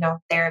 Charmaine,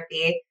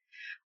 therapy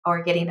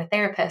or getting a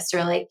therapist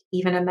or like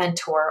even a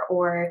mentor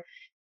or,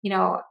 you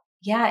know,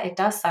 yeah, it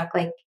does suck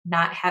like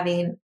not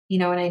having,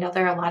 and I know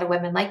there are a lot of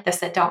women like this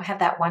that don't have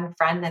that one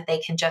friend that they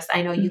can just,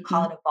 I know you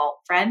call Mm-hmm. it a vault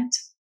friend,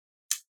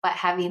 but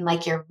having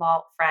like your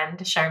vault friend,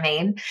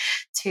 Charmaine,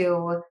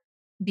 to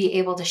be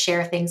able to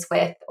share things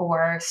with,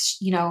 or,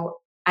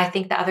 I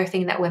think the other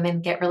thing that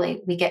women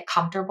we get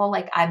comfortable.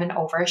 Like I'm an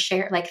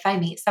overshare. Like if I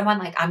meet someone,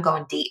 like I'm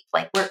going deep.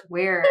 Like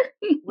we're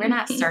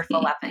not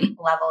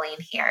leveling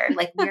here.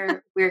 Like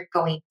we're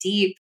going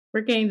deep.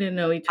 We're getting to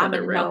know each I'm other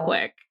gonna real know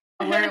quick.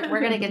 we're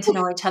gonna get to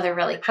know each other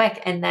really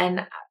quick, and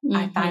then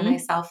I find Mm-hmm.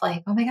 myself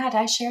like, oh my god,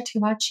 I share too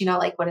much.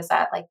 Like what is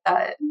that? Like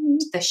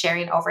the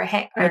sharing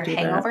overhang I or do that.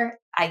 hangover.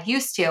 I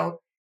used to.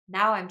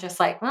 Now I'm just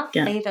like, well,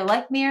 Yeah. they either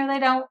like me or they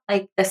don't.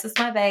 Like this is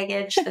my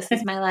baggage. This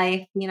is my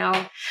life.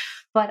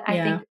 But I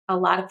Yeah. think a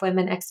lot of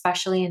women,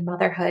 especially in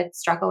motherhood,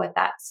 struggle with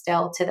that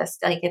still to this.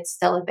 Like it's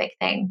still a big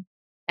thing.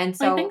 And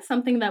I think so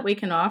something that we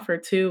can offer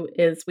too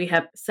is we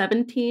have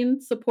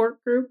 17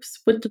 support groups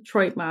with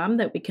Detroit Mom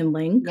that we can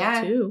link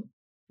yeah, to.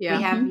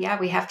 Yeah. Mm-hmm.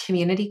 we have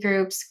community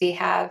groups. We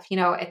have,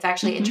 it's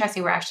actually Mm-hmm.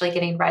 interesting. We're actually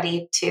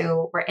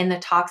we're in the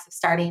talks of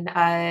starting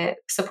a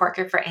support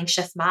group for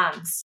anxious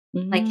moms,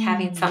 like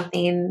having Mm.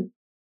 something,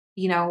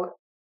 you know,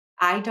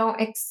 I'm gonna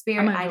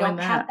I join don't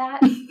have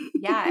that. that.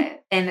 Yeah.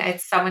 and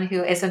it's someone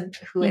who is an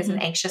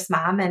Mhm. anxious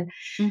mom and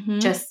Mhm.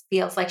 just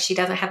feels like she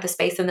doesn't have the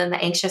space, and then the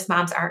anxious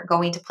moms aren't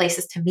going to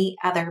places to meet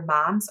other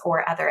moms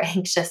or other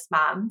anxious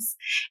moms,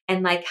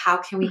 and like how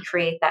can we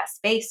create that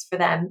space for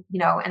them,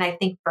 and I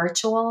think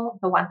virtual,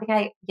 the one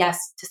thing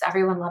yes, does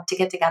everyone love to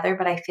get together,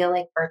 but I feel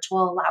like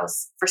virtual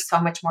allows for so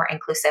much more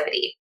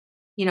inclusivity,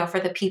 for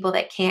the people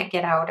that can't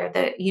get out,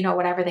 or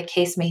whatever the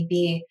case may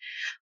be.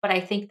 But I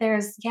think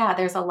there's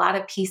a lot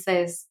of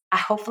pieces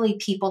hopefully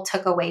people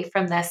took away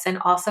from this and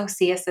also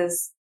see us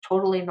as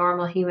totally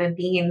normal human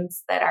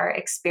beings that are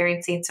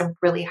experiencing some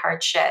really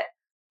hard shit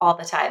all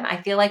the time.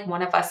 I feel like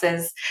one of us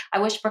is I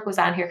wish Brooke was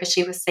on here because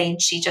she was saying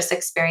she just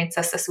experienced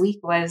this week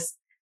was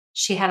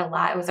she had a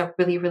lot. It was a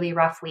really, really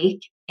rough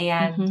week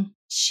and Mhm.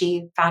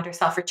 she found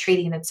herself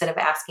retreating instead of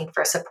asking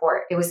for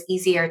support. It was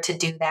easier to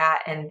do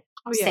that and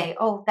Oh yeah. say,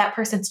 "Oh, that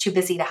person's too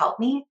busy to help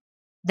me,"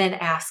 than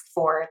ask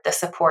for the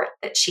support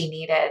that she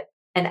needed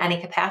in any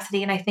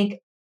capacity. And I think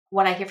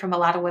what I hear from a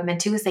lot of women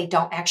too is they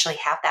don't actually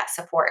have that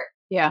support.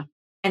 Yeah.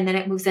 And then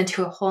it moves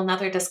into a whole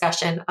nother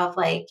discussion of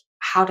like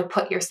how to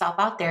put yourself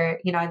out there.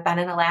 I've been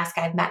in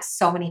Alaska, I've met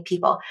so many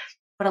people,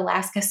 but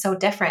Alaska is so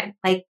different.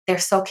 Like they're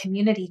so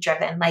community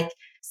driven. Like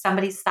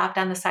somebody stopped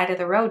on the side of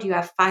the road, you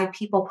have 5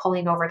 people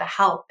pulling over to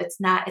help. It's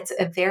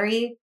a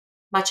very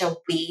much a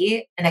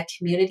we and a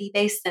community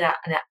based and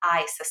an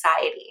I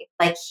society.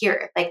 Like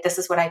here, like this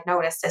is what I've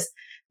noticed is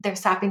they're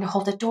stopping to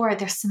hold a door.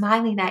 They're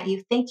smiling at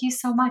you. Thank you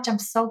so much. I'm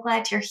so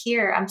glad you're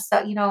here. I'm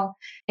so,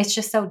 it's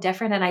just so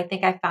different. And I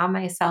think I found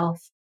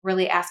myself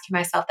really asking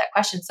myself that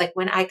question. It's like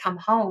when I come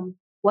home,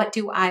 what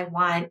do I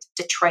want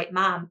Detroit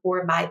Mom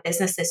or my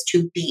businesses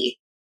to be?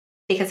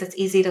 Because it's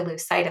easy to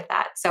lose sight of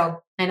that. So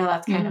I know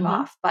that's kind of Mhm.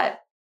 off, but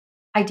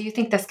I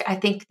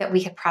think that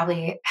we could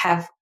probably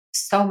have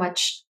so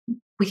much,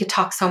 we could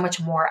talk so much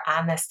more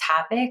on this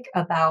topic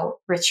about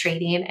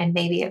retreating. And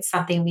maybe it's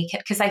something we could,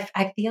 because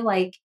I feel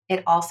like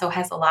it also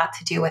has a lot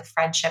to do with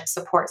friendship,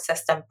 support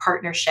system,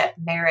 partnership,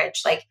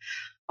 marriage, like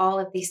all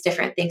of these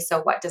different things.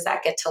 So, what does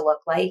that get to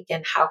look like?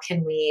 And how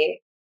can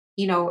we,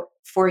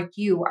 for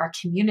you, our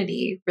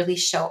community, really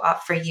show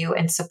up for you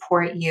and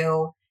support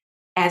you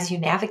as you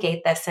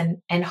navigate this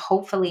and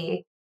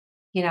hopefully,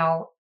 you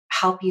know,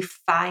 help you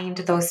find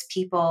those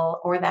people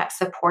or that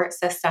support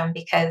system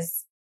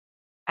because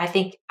I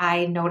think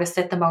I noticed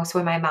it the most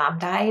when my mom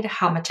died,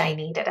 how much I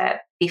needed it.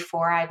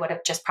 Before I would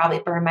have just probably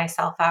burned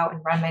myself out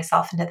and run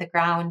myself into the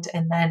ground.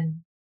 And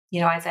then,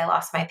 as I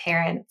lost my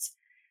parents,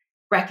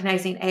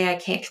 recognizing I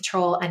can't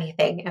control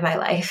anything in my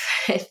life,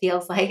 it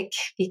feels like,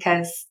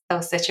 because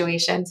those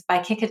situations, but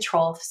I can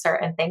control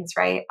certain things,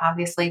 right?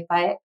 Obviously,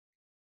 but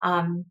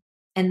um,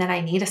 and then I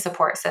need a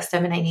support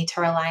system and I need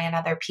to rely on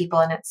other people.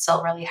 And it's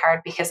still really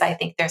hard because I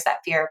think there's that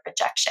fear of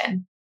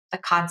rejection, the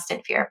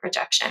constant fear of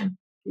rejection,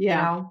 you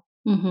Yeah. know?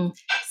 Mhm.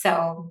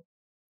 So,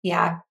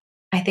 yeah,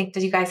 I think,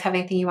 did you guys have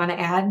anything you want to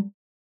add?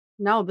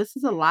 No, this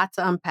is a lot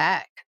to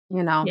unpack.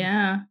 You know,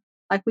 Yeah.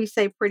 like we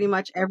say, pretty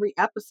much every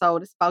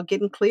episode is about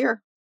getting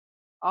clear.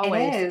 It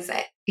Always. is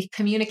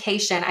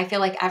communication. I feel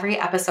like every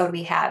episode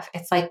we have,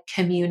 it's like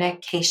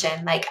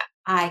communication. Like,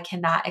 I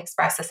cannot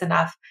express this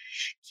enough.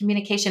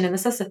 Communication. And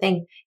this is the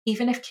thing,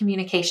 even if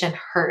communication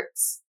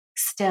hurts,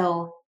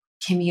 still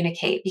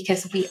communicate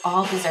because we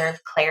all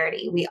deserve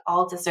clarity. We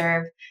all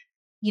deserve,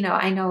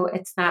 I know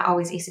it's not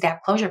always easy to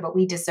have closure, but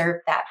we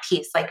deserve that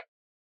peace. Like,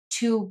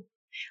 to,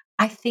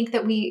 I think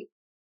that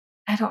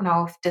I don't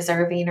know if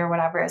deserving or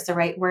whatever is the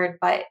right word,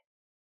 but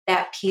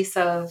that piece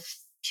of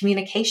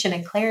communication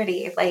and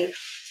clarity, like,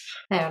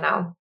 I don't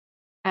know.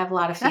 I have a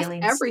lot of That's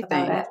feelings about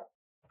everything. it,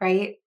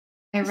 right?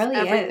 It It's really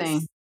is.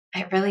 everything.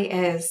 It really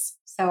is.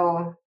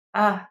 So,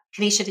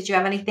 Kanisha, did you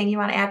have anything you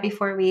want to add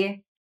before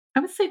we? I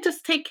would say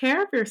just take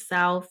care of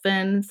yourself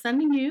and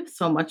sending you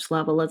so much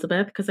love,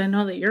 Elizabeth, because I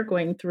know that you're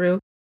going through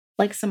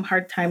like some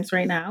hard times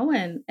right now.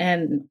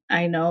 And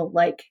I know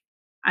like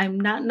I'm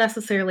not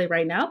necessarily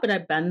right now, but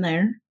I've been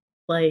there.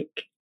 Like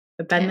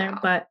I've I been there. know.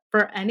 But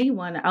for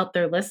anyone out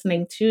there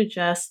listening to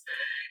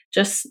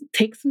just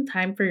take some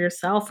time for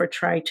yourself or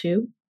try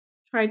to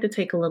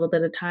take a little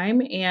bit of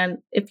time. And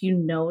if you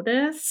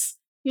notice,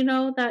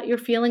 that you're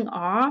feeling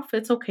off,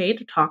 it's okay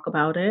to talk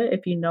about it.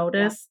 If you Yeah.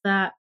 notice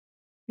that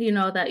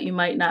that you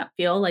might not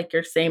feel like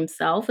your same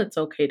self, it's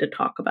okay to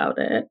talk about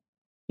it.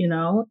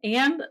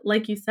 And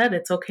like you said,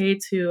 it's okay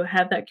to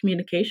have that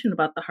communication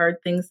about the hard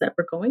things that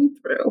we're going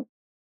through.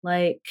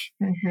 Like,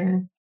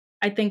 Hmm.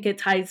 I think it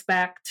ties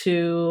back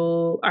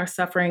to our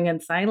suffering in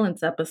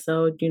silence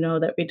episode,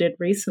 that we did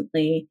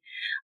recently.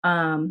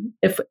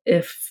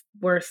 If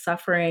we're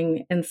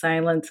suffering in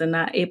silence and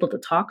not able to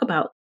talk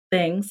about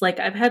things, like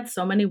I've had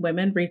so many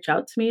women reach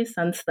out to me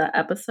since the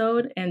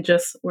episode and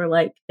just were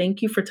like,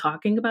 thank you for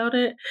talking about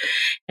it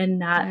and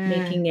not Mm,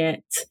 making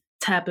it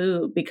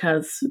taboo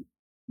because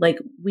like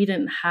we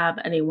didn't have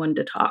anyone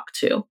to talk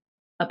to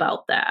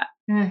about that.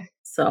 mm.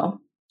 So Oh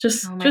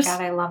my God, just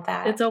I love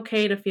that. it's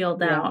okay to feel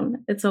Yeah.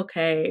 down. It's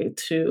okay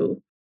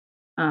to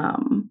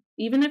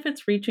even if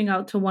it's reaching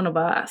out to one of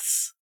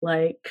us,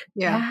 like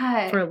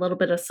Yeah. for Yeah. a little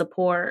bit of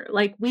support.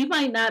 Like we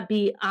might not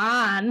be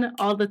on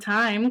all the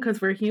time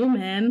because we're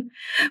human,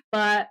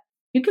 but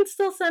you can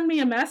still send me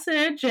a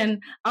message,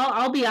 and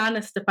I'll be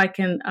honest if I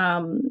can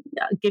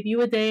give you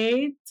a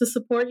day to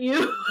support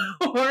you,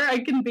 or I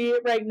can be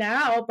it right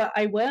now, but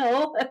I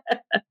will.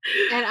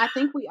 And I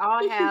think we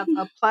all have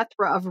a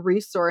plethora of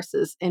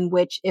resources in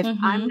which if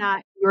I'm Hmm.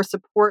 not your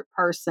support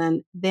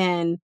person,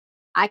 then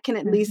I can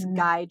at least Mhm.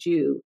 guide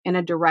you in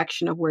a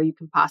direction of where you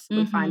can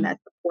possibly find Hmm. that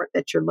support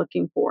that you're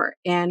looking for.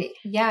 And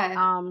Yeah.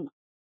 um,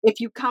 if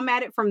you come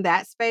at it from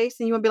that space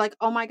and you will be like,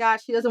 oh my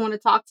gosh, she doesn't want to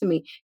talk to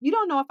me. You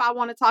don't know if I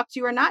want to talk to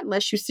you or not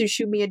unless you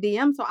shoot me a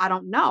DM. So I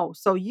don't know.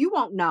 So you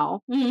won't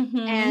know. Hmm.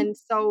 And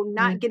so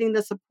not Mm. getting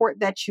the support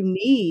that you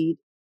need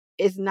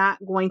is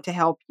not going to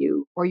help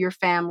you or your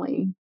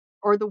family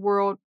or the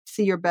world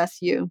see your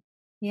best you.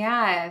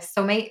 Yeah.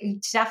 So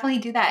definitely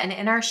do that. And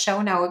in our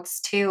show notes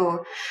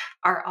too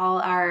are all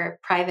our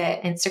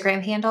private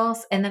Instagram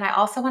handles. And then I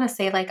also want to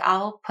say, like,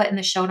 I'll put in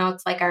the show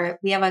notes, like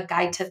we have a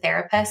guide to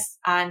therapists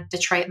on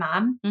Detroit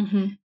Mom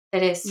Hmm.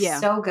 that is Yeah.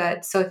 so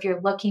good. So if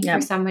you're looking for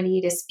Yep.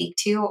 somebody to speak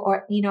to,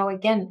 or,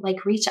 again,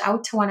 like reach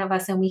out to one of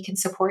us and we can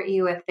support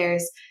you if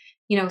there's,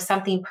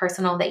 something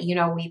personal that,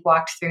 we've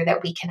walked through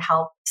that we can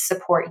help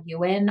support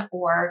you in,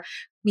 or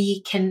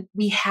we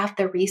have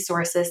the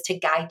resources to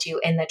guide you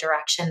in the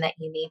direction that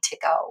you need to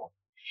go.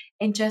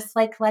 And just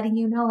like letting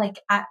you know, like,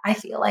 I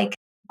feel like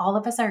all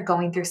of us are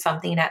going through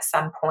something at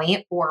some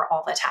point or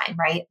all the time,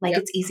 right? Like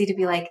Yep. it's easy to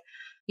be like,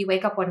 you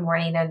wake up one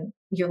morning and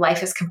your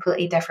life is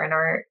completely different,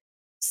 or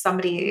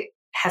somebody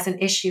has an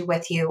issue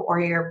with you,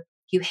 or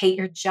you hate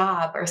your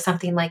job or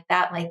something like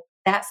that. Like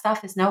that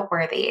stuff is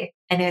noteworthy.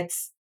 And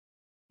it's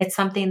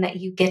something that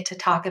you get to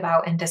talk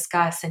about and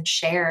discuss and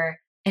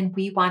share. And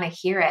we want to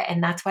hear it.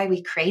 And that's why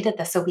we created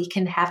this, so we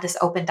can have this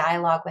open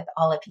dialogue with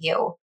all of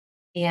you.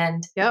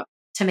 And Yep.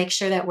 to make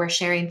sure that we're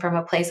sharing from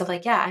a place of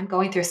like, yeah, I'm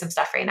going through some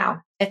stuff right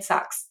now. It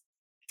sucks.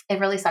 It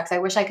really sucks. I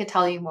wish I could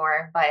tell you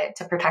more, but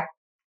to protect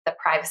the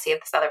privacy of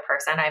this other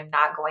person, I'm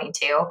not going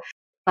to,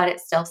 but it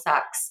still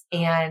sucks.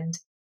 And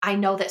I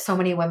know that so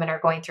many women are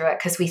going through it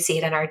because we see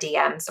it in our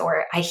DMs,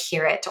 or I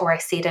hear it, or I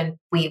see it in,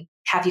 we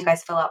have you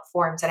guys fill out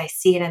forms and I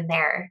see it in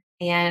there.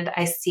 And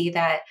I see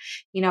that,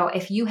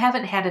 if you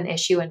haven't had an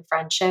issue in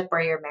friendship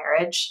or your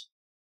marriage,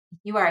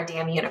 you are a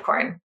damn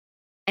unicorn.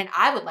 And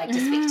I would like to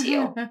speak to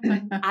you.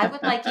 I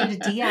would like you to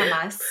DM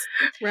us,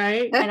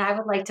 Right? and I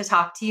would like to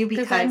talk to you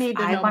Because I because need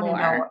to I know want to know.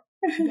 more.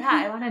 Yeah,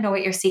 I want to know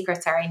what your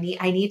secrets are. I need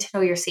to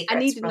know your I need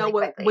secrets to know really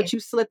what quickly. you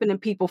slipping in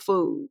people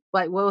food.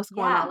 Like what's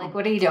going Yeah, like on?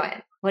 what are you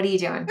doing? What are you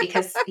doing?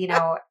 Because, in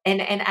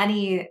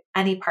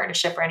any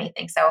partnership or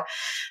anything. So,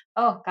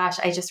 oh gosh,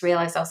 I just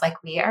realized, I was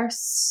like, we are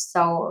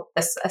so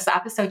this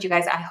episode, you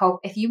guys, I hope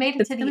if you made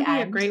it It's to going the to be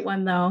a end, great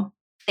one, though.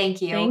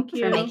 thank you Thank for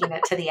you. making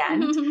it to the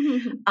end.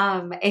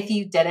 If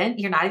you didn't,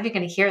 you're not even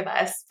going to hear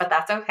this, but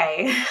that's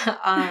okay.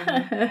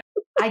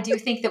 I do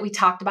think that we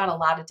talked about a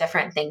lot of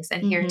different things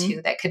in here Hmm.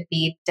 too that could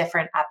be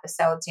different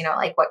episodes,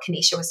 like what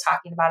Kanisha was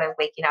talking about of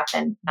waking up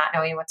and not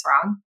knowing what's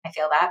wrong. I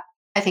feel that.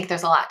 I think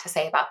there's a lot to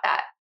say about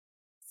that.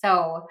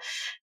 So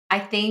I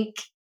think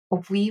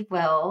we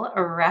will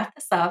wrap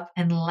this up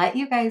and let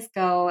you guys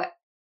go.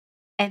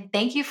 And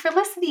thank you for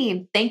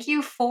listening. Thank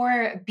you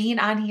for being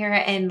on here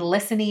and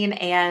listening.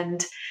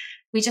 And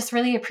we just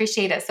really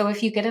appreciate it. So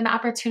if you get an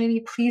opportunity,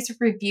 please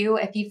review.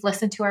 If you've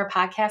listened to our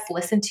podcast,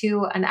 listen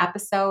to an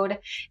episode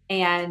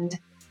and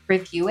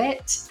review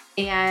it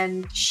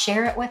and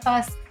share it with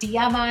us.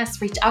 DM us,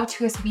 reach out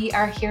to us. We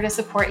are here to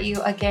support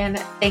you. Again,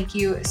 thank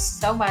you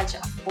so much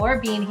for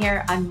being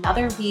here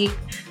another week.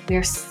 We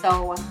are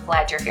so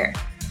glad you're here.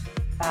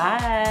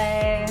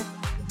 Bye.